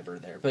fiver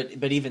there,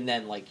 but even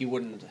then, like, you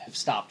wouldn't have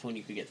stopped when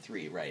you could get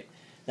 3, right?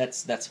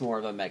 That's more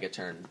of a mega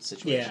turn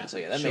situation. So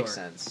that makes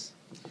sense.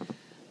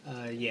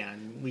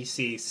 And we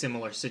see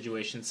similar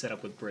situations set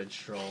up with Bridge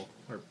Troll,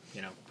 or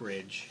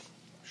Bridge.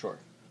 Sure.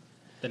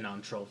 The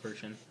non-troll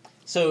version.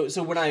 So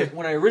when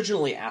I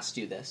originally asked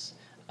you this,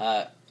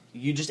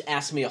 you just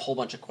asked me a whole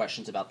bunch of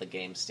questions about the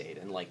game state,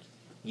 and like,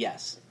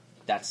 yes,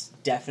 that's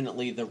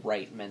definitely the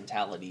right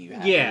mentality you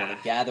have. Yeah. You want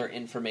to gather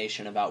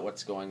information about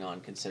what's going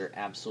on, consider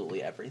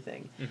absolutely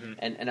everything. Mm-hmm.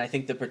 And I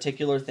think the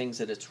particular things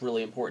that it's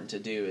really important to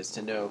do is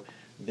to know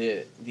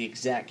the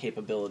exact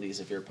capabilities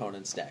of your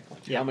opponent's deck.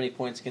 Like, how many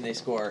points can they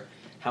score?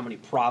 How many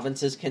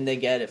provinces can they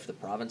get if the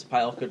province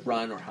pile could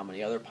run, or how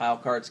many other pile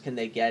cards can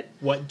they get?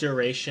 What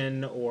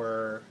duration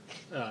or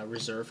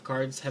reserve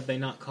cards have they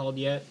not called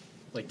yet?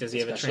 Like, does he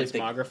have a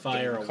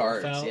Transmogrify or a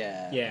Warfowl?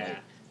 Yeah. Like,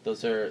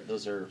 those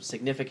are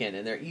significant,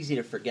 and they're easy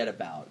to forget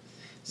about.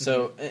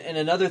 So, and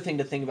another thing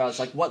to think about is,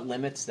 like, what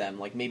limits them.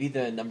 Like, maybe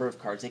the number of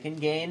cards they can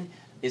gain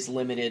is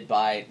limited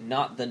by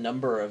not the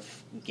number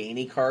of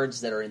gainy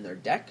cards that are in their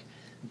deck,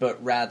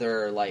 but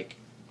rather, like,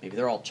 maybe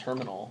they're all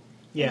terminal.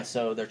 Yeah. And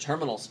so their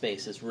terminal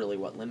space is really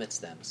what limits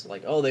them. So,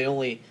 like,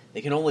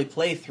 they can only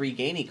play 3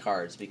 gainy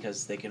cards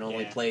because they can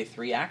only play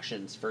 3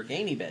 actions for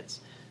gainy bits.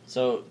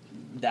 So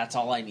that's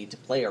all I need to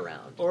play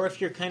around. Or if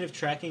you're kind of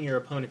tracking your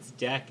opponent's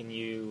deck and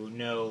you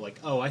know, like,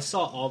 oh, I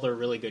saw all their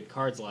really good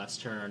cards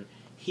last turn,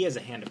 he has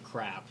a hand of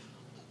crap,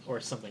 or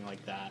something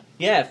like that.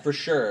 Yeah, for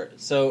sure.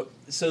 So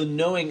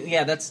knowing,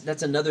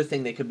 that's another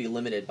thing they could be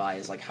limited by,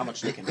 is like how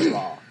much they can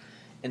draw.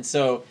 And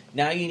so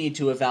now you need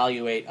to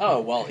evaluate,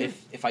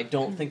 if I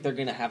don't think they're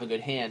going to have a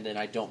good hand, then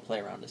I don't play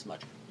around as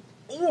much.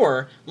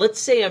 Or, let's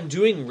say I'm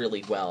doing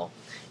really well,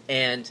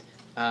 and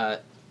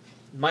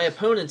my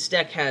opponent's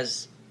deck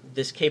has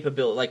this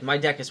capability. Like, my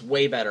deck is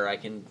way better. I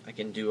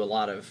can do a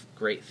lot of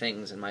great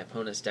things, and my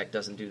opponent's deck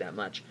doesn't do that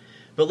much.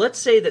 But let's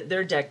say that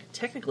their deck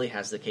technically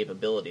has the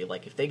capability.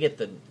 Like, if they get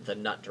the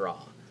nut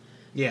draw,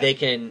 they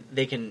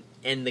can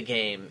end the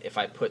game if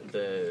I put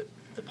the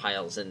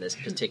piles in this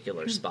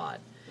particular spot.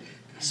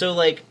 So,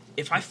 like,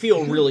 if I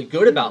feel really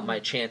good about my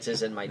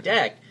chances in my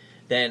deck,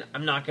 then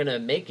I'm not going to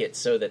make it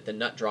so that the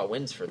nut draw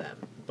wins for them.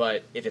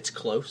 But if it's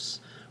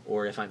close,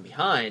 or if I'm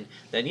behind,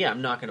 then,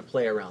 I'm not going to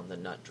play around the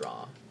nut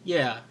draw.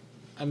 Yeah.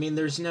 I mean,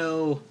 there's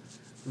no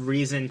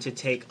reason to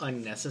take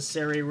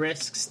unnecessary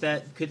risks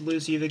that could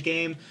lose you the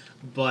game,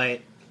 but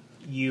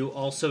you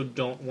also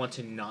don't want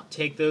to not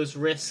take those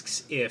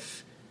risks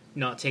if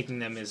not taking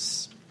them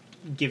is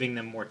giving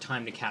them more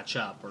time to catch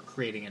up or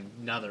creating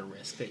another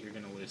risk that you're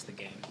going to lose the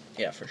game.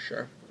 Yeah, for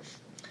sure.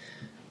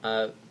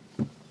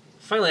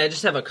 Finally, I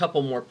just have a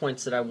couple more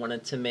points that I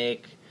wanted to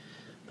make.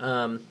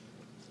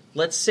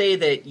 Let's say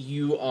that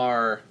you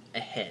are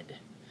ahead,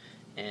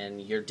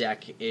 and your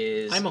deck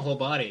is... I'm a whole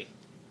body.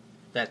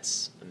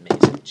 That's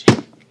amazing,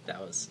 Jake.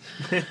 That was...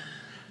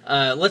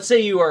 let's say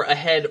you are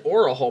ahead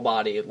or a whole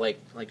body,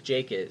 like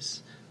Jake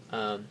is.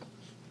 That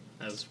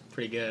was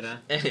pretty good, huh?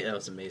 That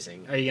was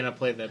amazing. Are you going to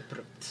play the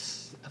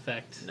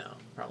effect? No,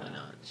 probably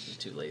not. I'm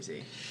too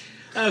lazy.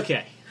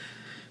 Okay.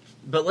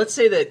 But let's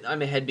say that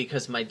I'm ahead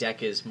because my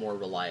deck is more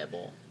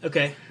reliable.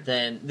 Okay.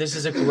 Then this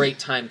is a great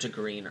time to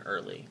green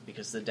early,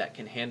 because the deck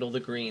can handle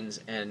the greens,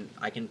 and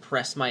I can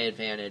press my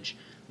advantage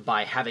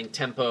by having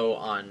tempo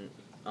on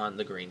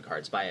the green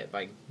cards,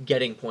 by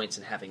getting points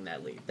and having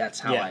that lead.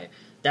 That's how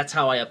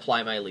I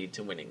apply my lead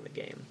to winning the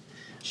game.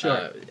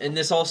 Sure. And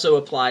this also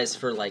applies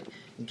for, like,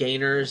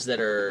 gainers that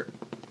are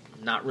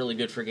not really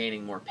good for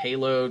gaining more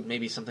payload.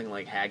 Maybe something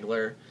like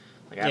Haggler.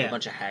 Like, I have a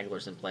bunch of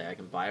Hagglers in play. I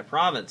can buy a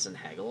province and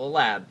haggle a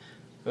lab.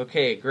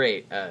 Okay,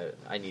 great.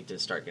 I need to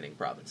start getting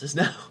provinces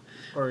now.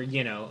 Or,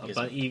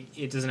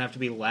 it doesn't have to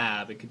be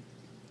lab.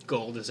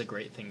 Gold is a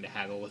great thing to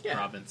haggle with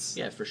province.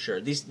 Yeah, for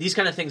sure. These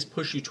kind of things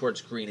push you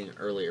towards greening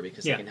earlier,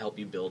 because they can help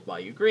you build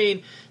while you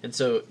green. And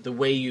so the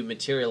way you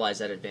materialize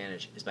that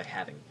advantage is by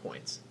having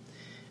points.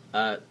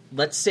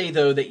 Let's say,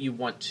 though, that you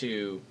want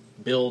to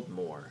build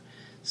more.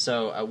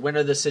 So when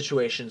are the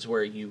situations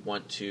where you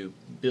want to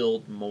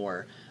build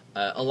more?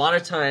 A lot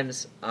of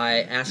times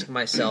I ask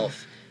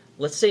myself,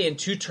 let's say in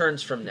 2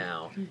 turns from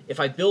now, if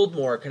I build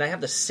more, could I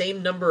have the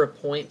same number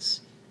of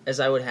points as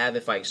I would have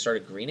if I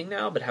started greening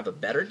now, but have a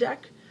better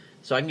deck?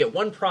 So I can get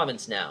 1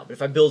 province now, but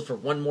if I build for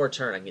 1 more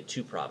turn, I can get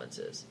 2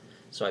 provinces.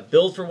 So I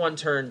build for 1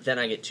 turn, then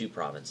I get 2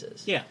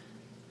 provinces. Yeah.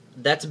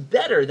 That's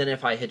better than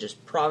if I had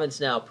just province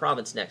now,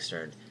 province next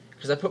turn,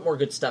 because I put more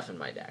good stuff in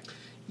my deck.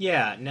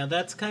 Yeah, now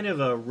that's kind of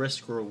a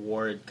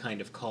risk-reward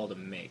kind of call to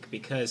make,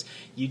 because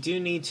you do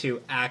need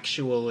to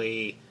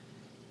actually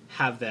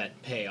have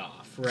that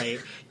payoff,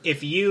 right?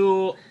 If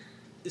you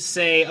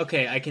say,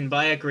 okay, I can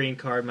buy a green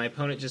card, my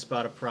opponent just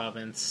bought a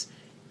province,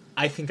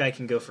 I think I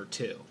can go for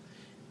 2.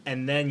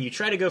 And then you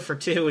try to go for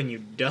 2 and you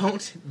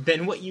don't,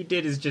 then what you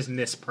did is just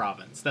miss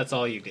province. That's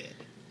all you did.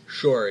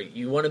 Sure,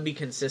 you want to be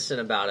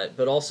consistent about it,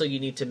 but also you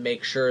need to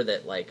make sure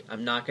that, like,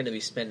 I'm not going to be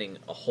spending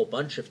a whole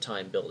bunch of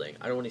time building.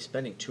 I don't want to be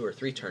spending 2 or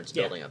 3 turns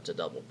building up to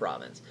double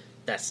province.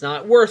 That's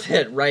not worth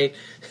it, right?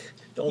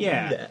 Don't do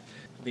that.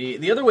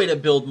 The other way to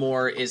build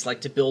more is,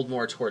 like, to build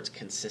more towards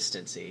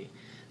consistency.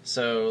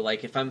 So,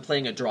 like, if I'm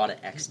playing a draw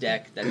to X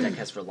deck, that deck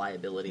has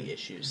reliability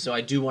issues. So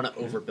I do want to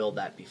overbuild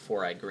that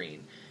before I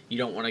green. You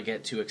don't want to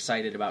get too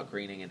excited about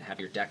greening and have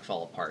your deck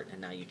fall apart,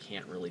 and now you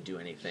can't really do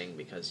anything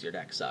because your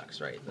deck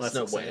sucks, right? That's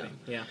no bueno.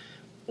 Yeah.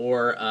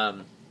 Or,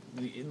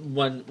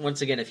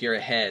 once again, if you're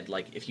ahead,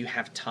 like, if you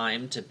have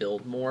time to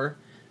build more,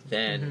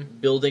 then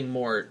building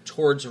more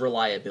towards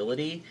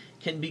reliability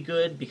can be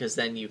good, because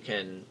then you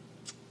can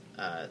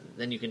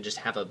just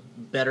have a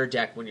better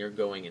deck when you're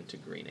going into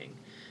greening.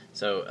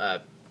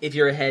 So, if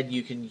you're ahead,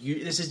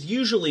 this is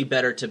usually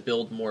better to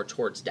build more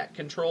towards deck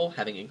control,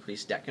 having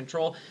increased deck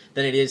control,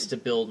 than it is to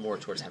build more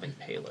towards having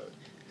payload.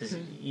 Because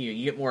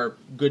you get more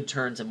good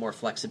turns and more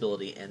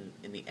flexibility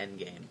in the end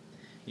game.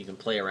 You can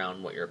play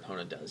around what your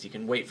opponent does. You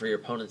can wait for your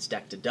opponent's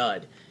deck to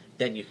dud,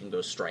 then you can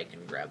go strike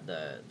and grab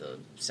the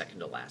second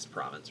to last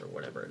province or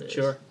whatever it is.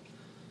 Sure.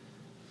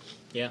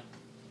 Yeah.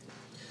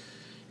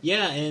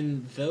 Yeah,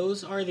 and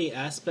those are the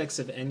aspects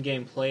of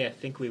endgame play I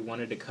think we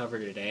wanted to cover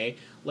today.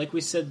 Like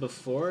we said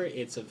before,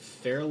 it's a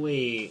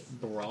fairly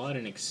broad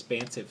and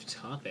expansive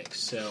topic,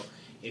 so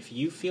if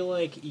you feel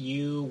like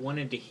you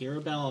wanted to hear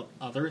about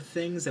other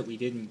things that we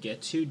didn't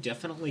get to,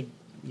 definitely,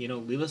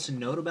 leave us a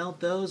note about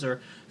those, or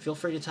feel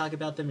free to talk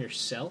about them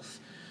yourself.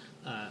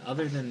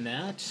 Other than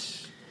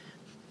that...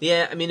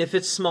 Yeah, I mean, if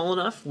it's small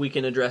enough, we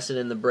can address it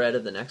in the bread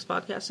of the next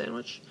podcast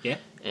sandwich. Yeah.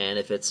 And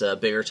if it's a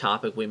bigger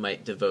topic, we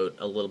might devote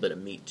a little bit of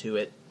meat to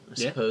it, I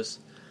suppose.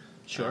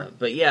 Sure.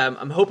 But yeah,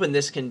 I'm hoping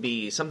this can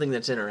be something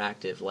that's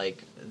interactive.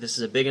 Like, this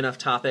is a big enough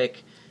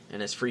topic,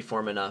 and it's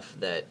freeform enough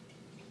that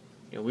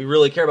we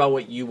really care about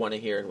what you want to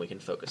hear, and we can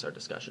focus our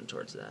discussion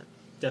towards that.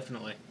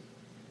 Definitely.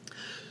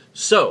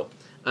 So,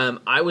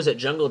 I was at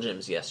Jungle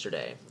Gyms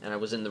yesterday, and I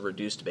was in the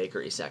reduced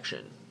bakery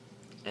section,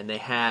 and they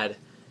had...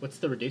 What's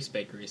the reduced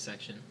bakery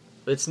section?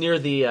 It's near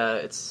the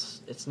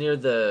it's near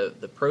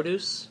the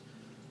produce.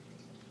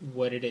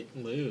 What did it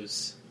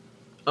lose?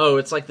 Oh,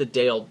 it's like the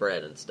day-old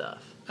bread and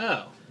stuff.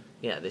 Oh.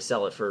 Yeah, they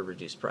sell it for a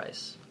reduced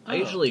price. Oh. I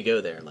usually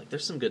go there. Like,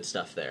 there's some good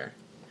stuff there.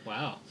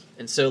 Wow.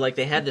 And so, like,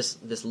 they had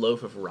this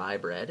loaf of rye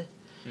bread,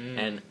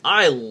 and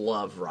I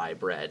love rye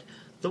bread.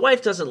 The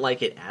wife doesn't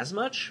like it as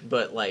much,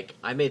 but, like,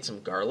 I made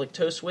some garlic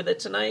toast with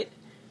it tonight,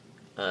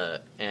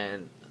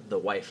 and the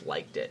wife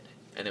liked it.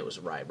 And it was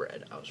rye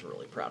bread. I was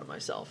really proud of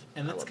myself.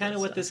 And that's kind of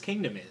what this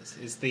kingdom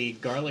is the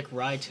garlic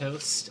rye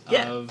toast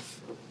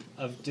of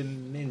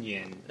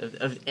Dominion.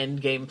 Of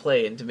endgame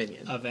play in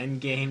Dominion. Of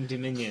endgame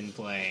Dominion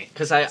play.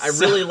 Because I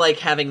really like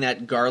having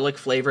that garlic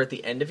flavor at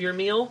the end of your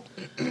meal.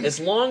 As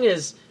long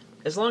as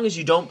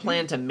you don't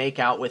plan to make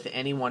out with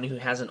anyone who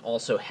hasn't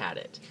also had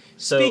it.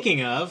 So,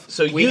 speaking of...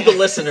 So you, the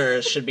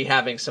listeners, should be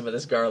having some of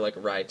this garlic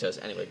rye toast.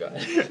 Anyway, go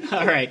ahead.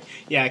 All right.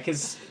 Yeah,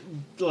 because,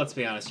 let's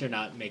be honest, you're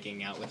not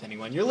making out with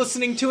anyone. You're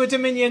listening to a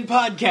Dominion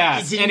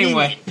podcast.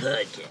 Anyway.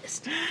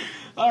 Podcast.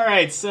 All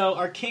right, so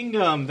our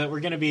kingdom that we're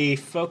going to be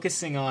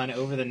focusing on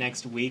over the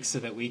next week so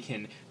that we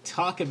can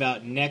talk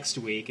about next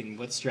week and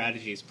what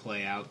strategies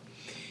play out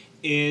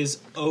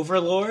is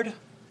Overlord,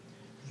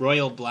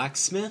 Royal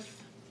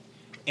Blacksmith,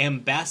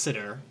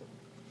 Ambassador,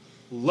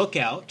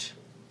 Lookout,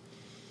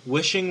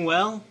 Wishing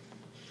Well,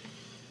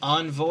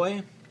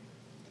 Envoy,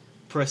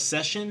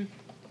 Procession,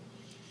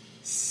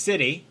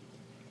 City,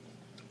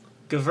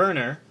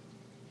 Governor,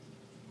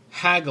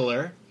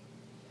 Haggler,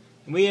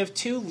 and we have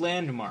 2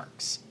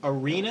 landmarks,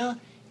 Arena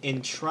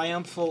and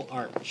Triumphal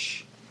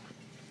Arch.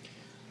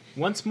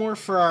 Once more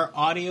for our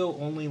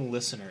audio-only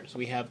listeners,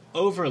 we have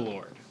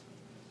Overlord,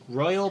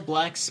 Royal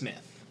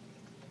Blacksmith,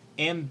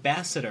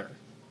 Ambassador,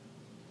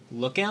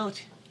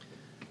 Lookout,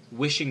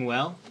 Wishing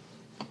Well,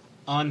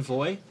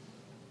 Envoy,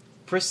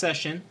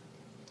 Procession,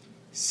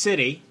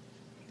 City,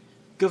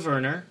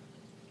 Governor,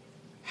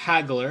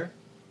 Haggler,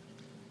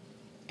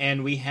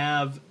 and we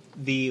have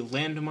the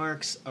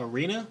landmarks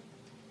Arena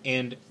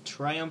and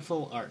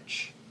Triumphal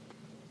Arch.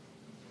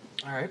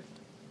 All right.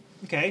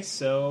 Okay,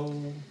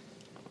 so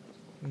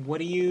what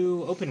do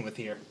you open with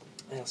here?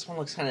 Yeah, this one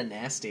looks kind of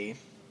nasty.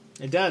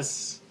 It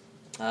does.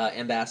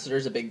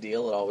 Ambassador's a big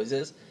deal. It always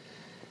is.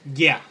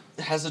 Yeah.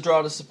 It has a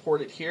draw to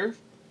support it here.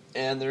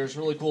 And there's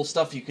really cool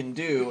stuff you can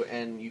do,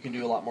 and you can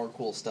do a lot more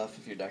cool stuff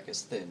if your deck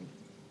is thin.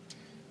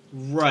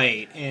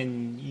 Right,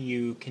 and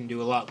you can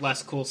do a lot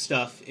less cool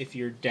stuff if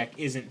your deck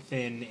isn't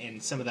thin,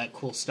 and some of that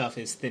cool stuff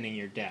is thinning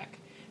your deck.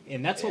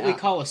 And that's what we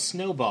call a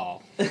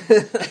snowball.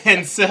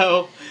 And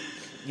so...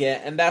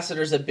 Yeah,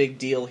 Ambassador's a big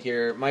deal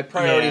here. My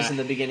priorities in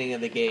the beginning of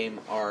the game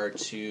are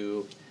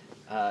to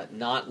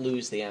not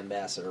lose the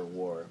Ambassador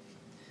War.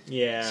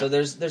 Yeah. So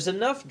there's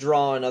enough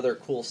draw and other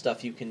cool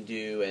stuff you can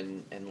do,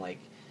 and like...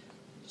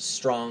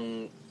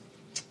 strong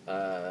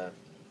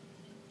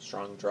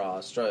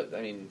draw.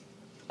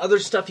 other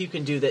stuff you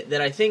can do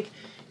that I think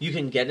you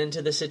can get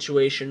into the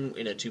situation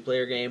in a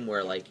 2-player game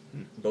where, like,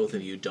 both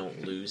of you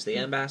don't lose the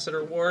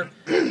Ambassador War.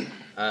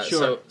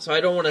 Sure. So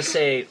I don't want to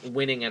say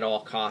winning at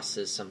all costs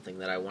is something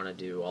that I want to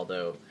do,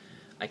 although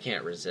I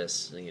can't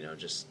resist,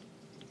 just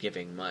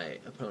giving my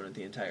opponent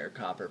the entire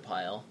copper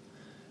pile.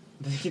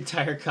 The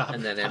entire copper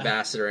and then pile.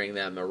 ambassadoring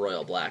them a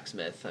royal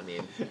blacksmith. I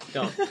mean,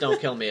 don't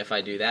kill me if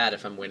I do that,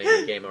 if I'm winning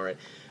the game already.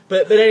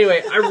 But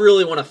anyway, I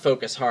really want to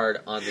focus hard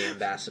on the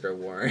Ambassador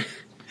War.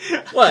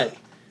 What?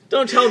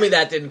 Don't tell me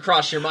that didn't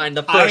cross your mind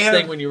the first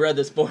thing when you read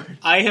this board.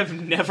 I have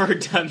never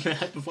done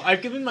that before.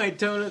 I've given my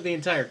opponent the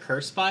entire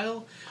curse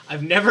pile.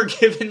 I've never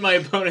given my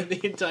opponent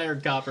the entire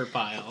copper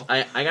pile.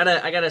 I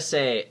gotta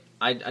say,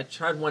 I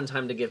tried one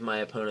time to give my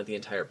opponent the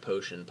entire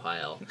potion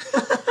pile.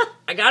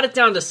 I got it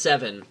down to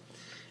 7.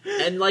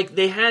 And, like,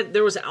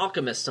 there was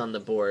alchemists on the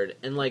board,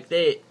 and, like,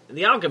 the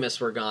alchemists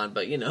were gone,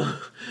 but,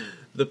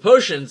 the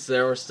potions,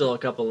 there were still a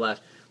couple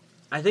left.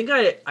 I think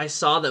I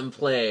saw them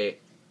play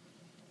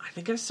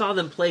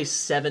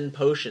 7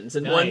 potions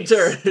in one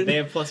turn. Did they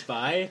have plus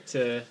buy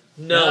to...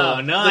 No.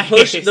 Oh,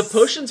 nice. The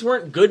potions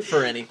weren't good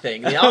for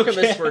anything. The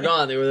alchemists were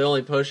gone. They were the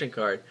only potion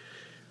card.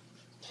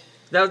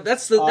 Now,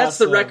 that's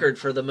the record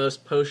for the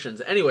most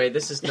potions. Anyway,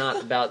 this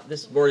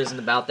board isn't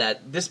about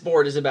that. This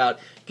board is about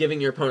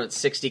giving your opponent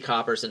 60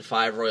 coppers and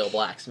 5 royal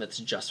blacksmiths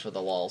just for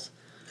the lulz.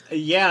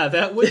 Yeah,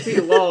 that would be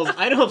lulz.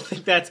 I don't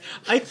think that's...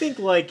 I think,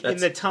 like, in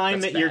the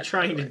time that you're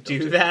trying to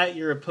do that,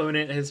 your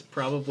opponent has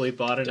probably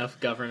bought enough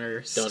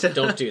governors.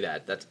 Don't do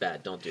that. That's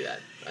bad. Don't do that.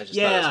 I just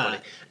thought it was funny.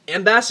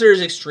 Ambassador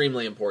is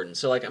extremely important.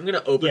 So, like, I'm going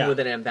to open with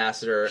an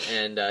ambassador,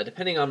 and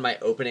depending on my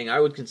opening, I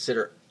would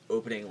consider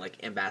opening, like,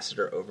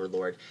 Ambassador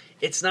Overlord.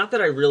 It's not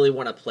that I really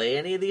want to play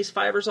any of these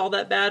fibers all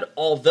that bad,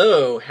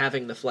 although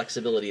having the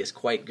flexibility is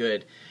quite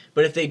good.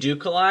 But if they do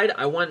collide,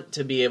 I want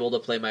to be able to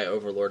play my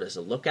Overlord as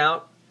a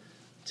lookout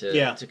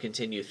to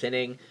continue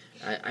thinning.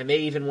 I may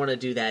even want to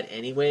do that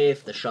anyway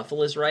if the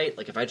shuffle is right.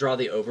 Like, if I draw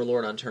the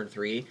Overlord on turn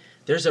 3,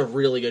 there's a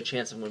really good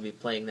chance I'm going to be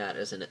playing that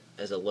as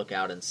a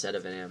lookout instead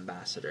of an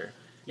Ambassador.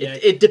 Yeah,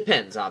 it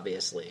depends,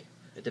 obviously.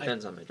 It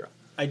depends on my draw.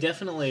 I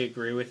definitely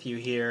agree with you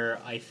here.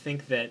 I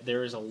think that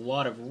there is a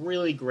lot of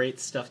really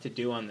great stuff to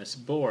do on this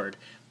board,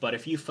 but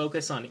if you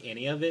focus on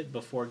any of it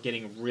before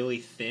getting really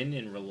thin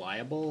and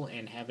reliable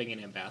and having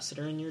an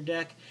ambassador in your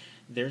deck,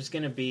 there's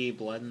going to be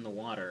blood in the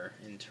water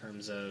in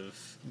terms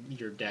of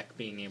your deck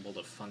being able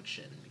to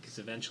function. Because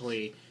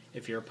eventually,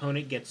 if your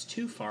opponent gets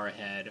too far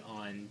ahead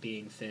on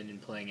being thin and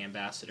playing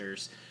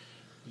ambassadors,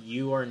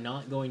 you are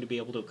not going to be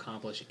able to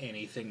accomplish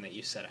anything that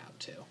you set out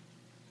to.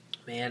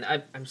 Man,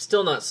 I'm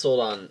still not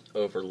sold on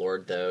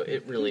Overlord, though.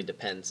 It really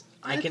depends.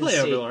 I can play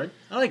Overlord.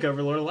 I like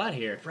Overlord a lot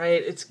here.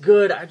 Right, it's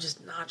good. I'm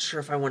just not sure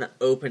if I want to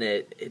open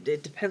it.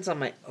 It depends on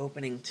my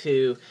opening,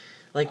 too.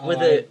 Like,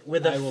 with a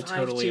 5/2 I will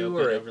totally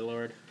open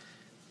Overlord.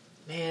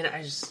 Man,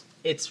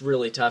 it's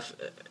really tough.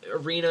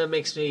 Arena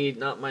makes me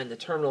not mind the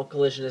terminal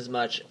collision as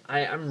much.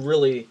 I'm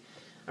really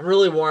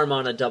warm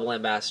on a double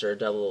ambassador,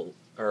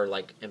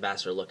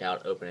 ambassador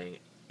lookout opening.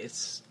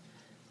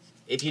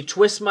 If you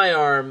twist my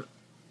arm,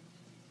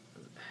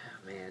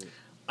 man.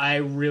 I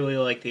really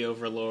like the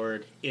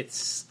Overlord.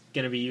 It's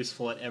going to be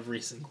useful at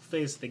every single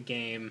phase of the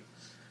game.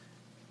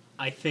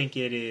 I think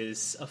it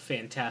is a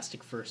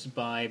fantastic first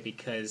buy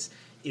because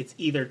it's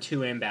either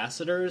 2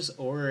 ambassadors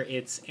or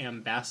it's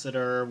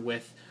ambassador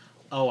with,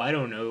 I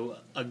don't know,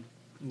 a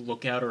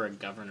lookout or a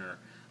governor.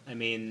 I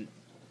mean,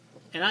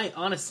 and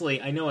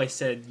I know I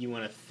said you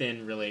want to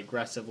thin really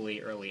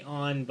aggressively early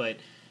on, but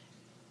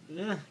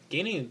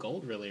gaining a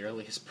gold really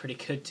early is pretty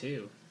good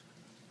too.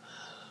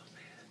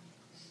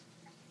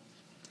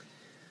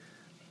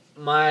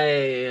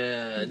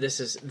 This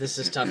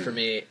is tough for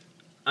me.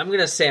 I'm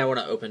gonna say I want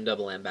to open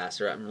double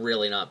ambassador. I'm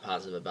really not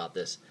positive about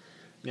this.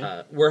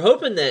 Yeah. We're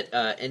hoping that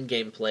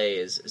endgame play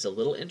is a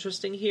little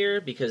interesting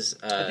here because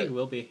I think it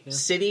will be. Yeah.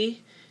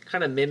 City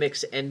kind of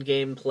mimics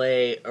endgame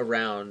play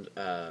around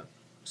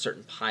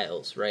certain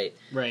piles, right?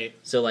 Right.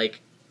 So,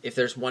 like, if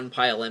there's one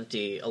pile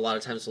empty, a lot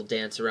of times we'll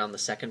dance around the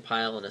second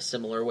pile in a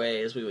similar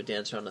way as we would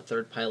dance around the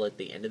third pile at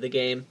the end of the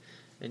game.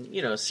 And,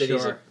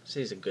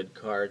 City's a good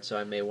card, so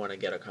I may want to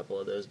get a couple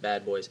of those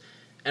bad boys.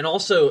 And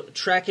also,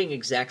 tracking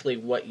exactly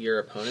what your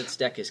opponent's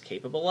deck is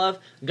capable of,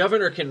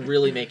 Governor can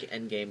really make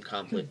endgame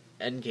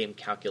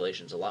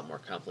calculations a lot more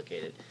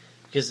complicated.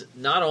 Because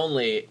not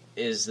only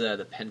is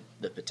the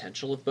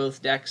potential of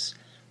both decks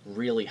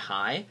really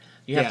high,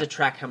 you have to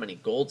track how many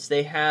golds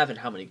they have, and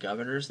how many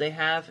governors they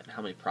have, and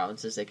how many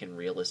provinces they can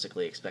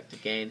realistically expect to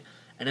gain.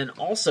 And then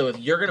also, if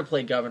you're going to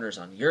play governors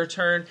on your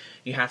turn,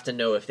 you have to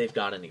know if they've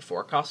got any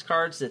 4-cost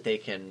cards that they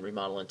can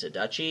remodel into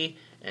duchy,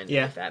 and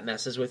if that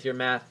messes with your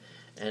math.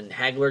 And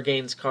Haggler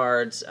gains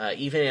cards.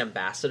 Even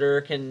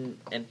Ambassador can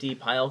empty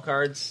pile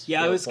cards.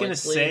 Yeah, I was going to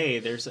say,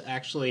 there's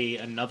actually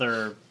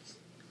another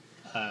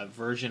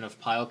version of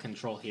pile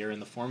control here in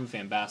the form of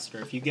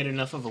Ambassador. If you get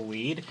enough of a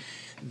lead,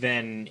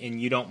 and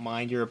you don't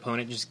mind your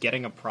opponent just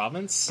getting a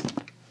province,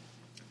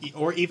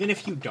 or even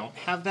if you don't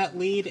have that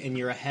lead and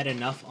you're ahead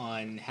enough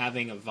on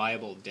having a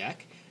viable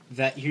deck,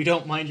 that you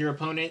don't mind your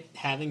opponent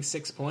having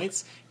 6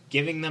 points,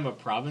 giving them a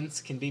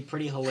province can be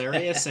pretty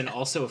hilarious and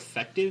also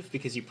effective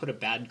because you put a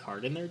bad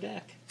card in their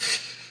deck.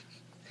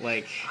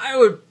 Like, I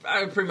would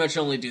pretty much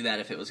only do that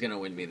if it was going to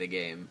win me the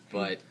game.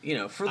 But,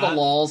 for the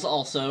lulz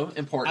also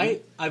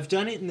important. I've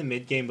done it in the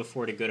mid game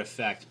before to good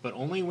effect, but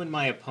only when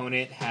my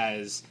opponent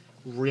has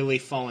really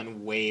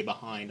fallen way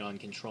behind on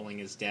controlling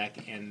his deck,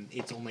 and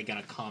it's only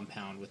going to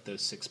compound with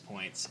those 6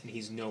 points, and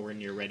he's nowhere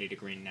near ready to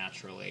green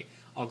naturally.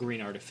 I'll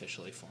green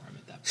artificially for him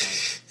at that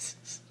point.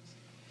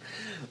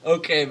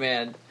 Okay,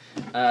 man.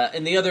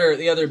 And the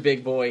other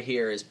big boy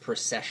here is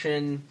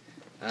Procession.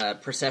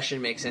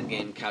 Procession makes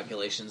endgame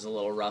calculations a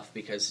little rough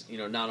because,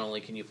 not only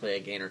can you play a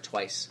gainer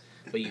twice,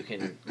 but you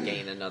can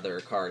gain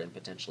another card and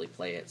potentially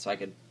play it. So I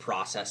could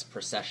process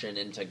Procession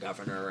into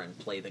Governor and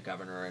play the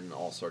Governor and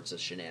all sorts of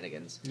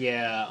shenanigans.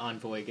 Yeah,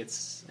 Envoy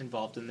gets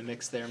involved in the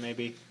mix there,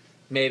 maybe.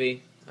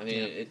 Maybe. I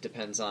mean, It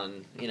depends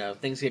on,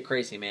 things get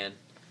crazy, man.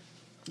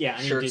 Yeah,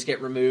 shirts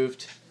get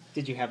removed.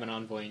 Did you have an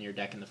Envoy in your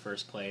deck in the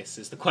first place?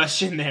 Is the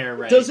question there,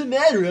 right? Doesn't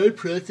matter. I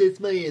process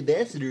my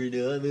ambassador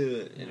now.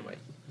 Anyway.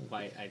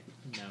 Why?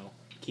 No.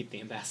 Keep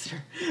the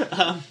ambassador.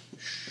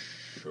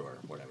 Sure.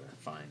 Whatever.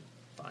 Fine.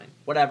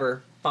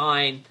 Whatever.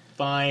 Fine.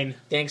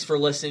 Thanks for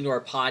listening to our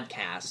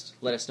podcast.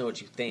 Let us know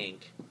what you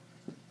think.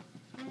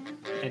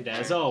 And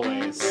as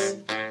always...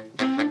 Wait,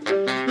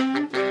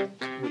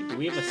 do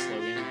we have a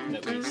slogan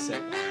that we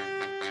set?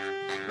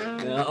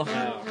 No.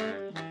 Oh.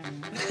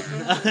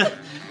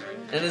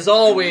 And as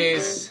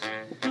always,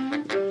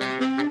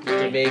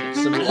 make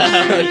some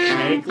luck.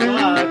 Make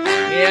luck.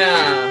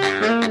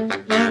 Yeah.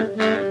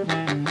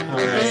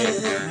 Alright.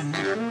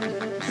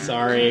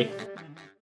 Sorry.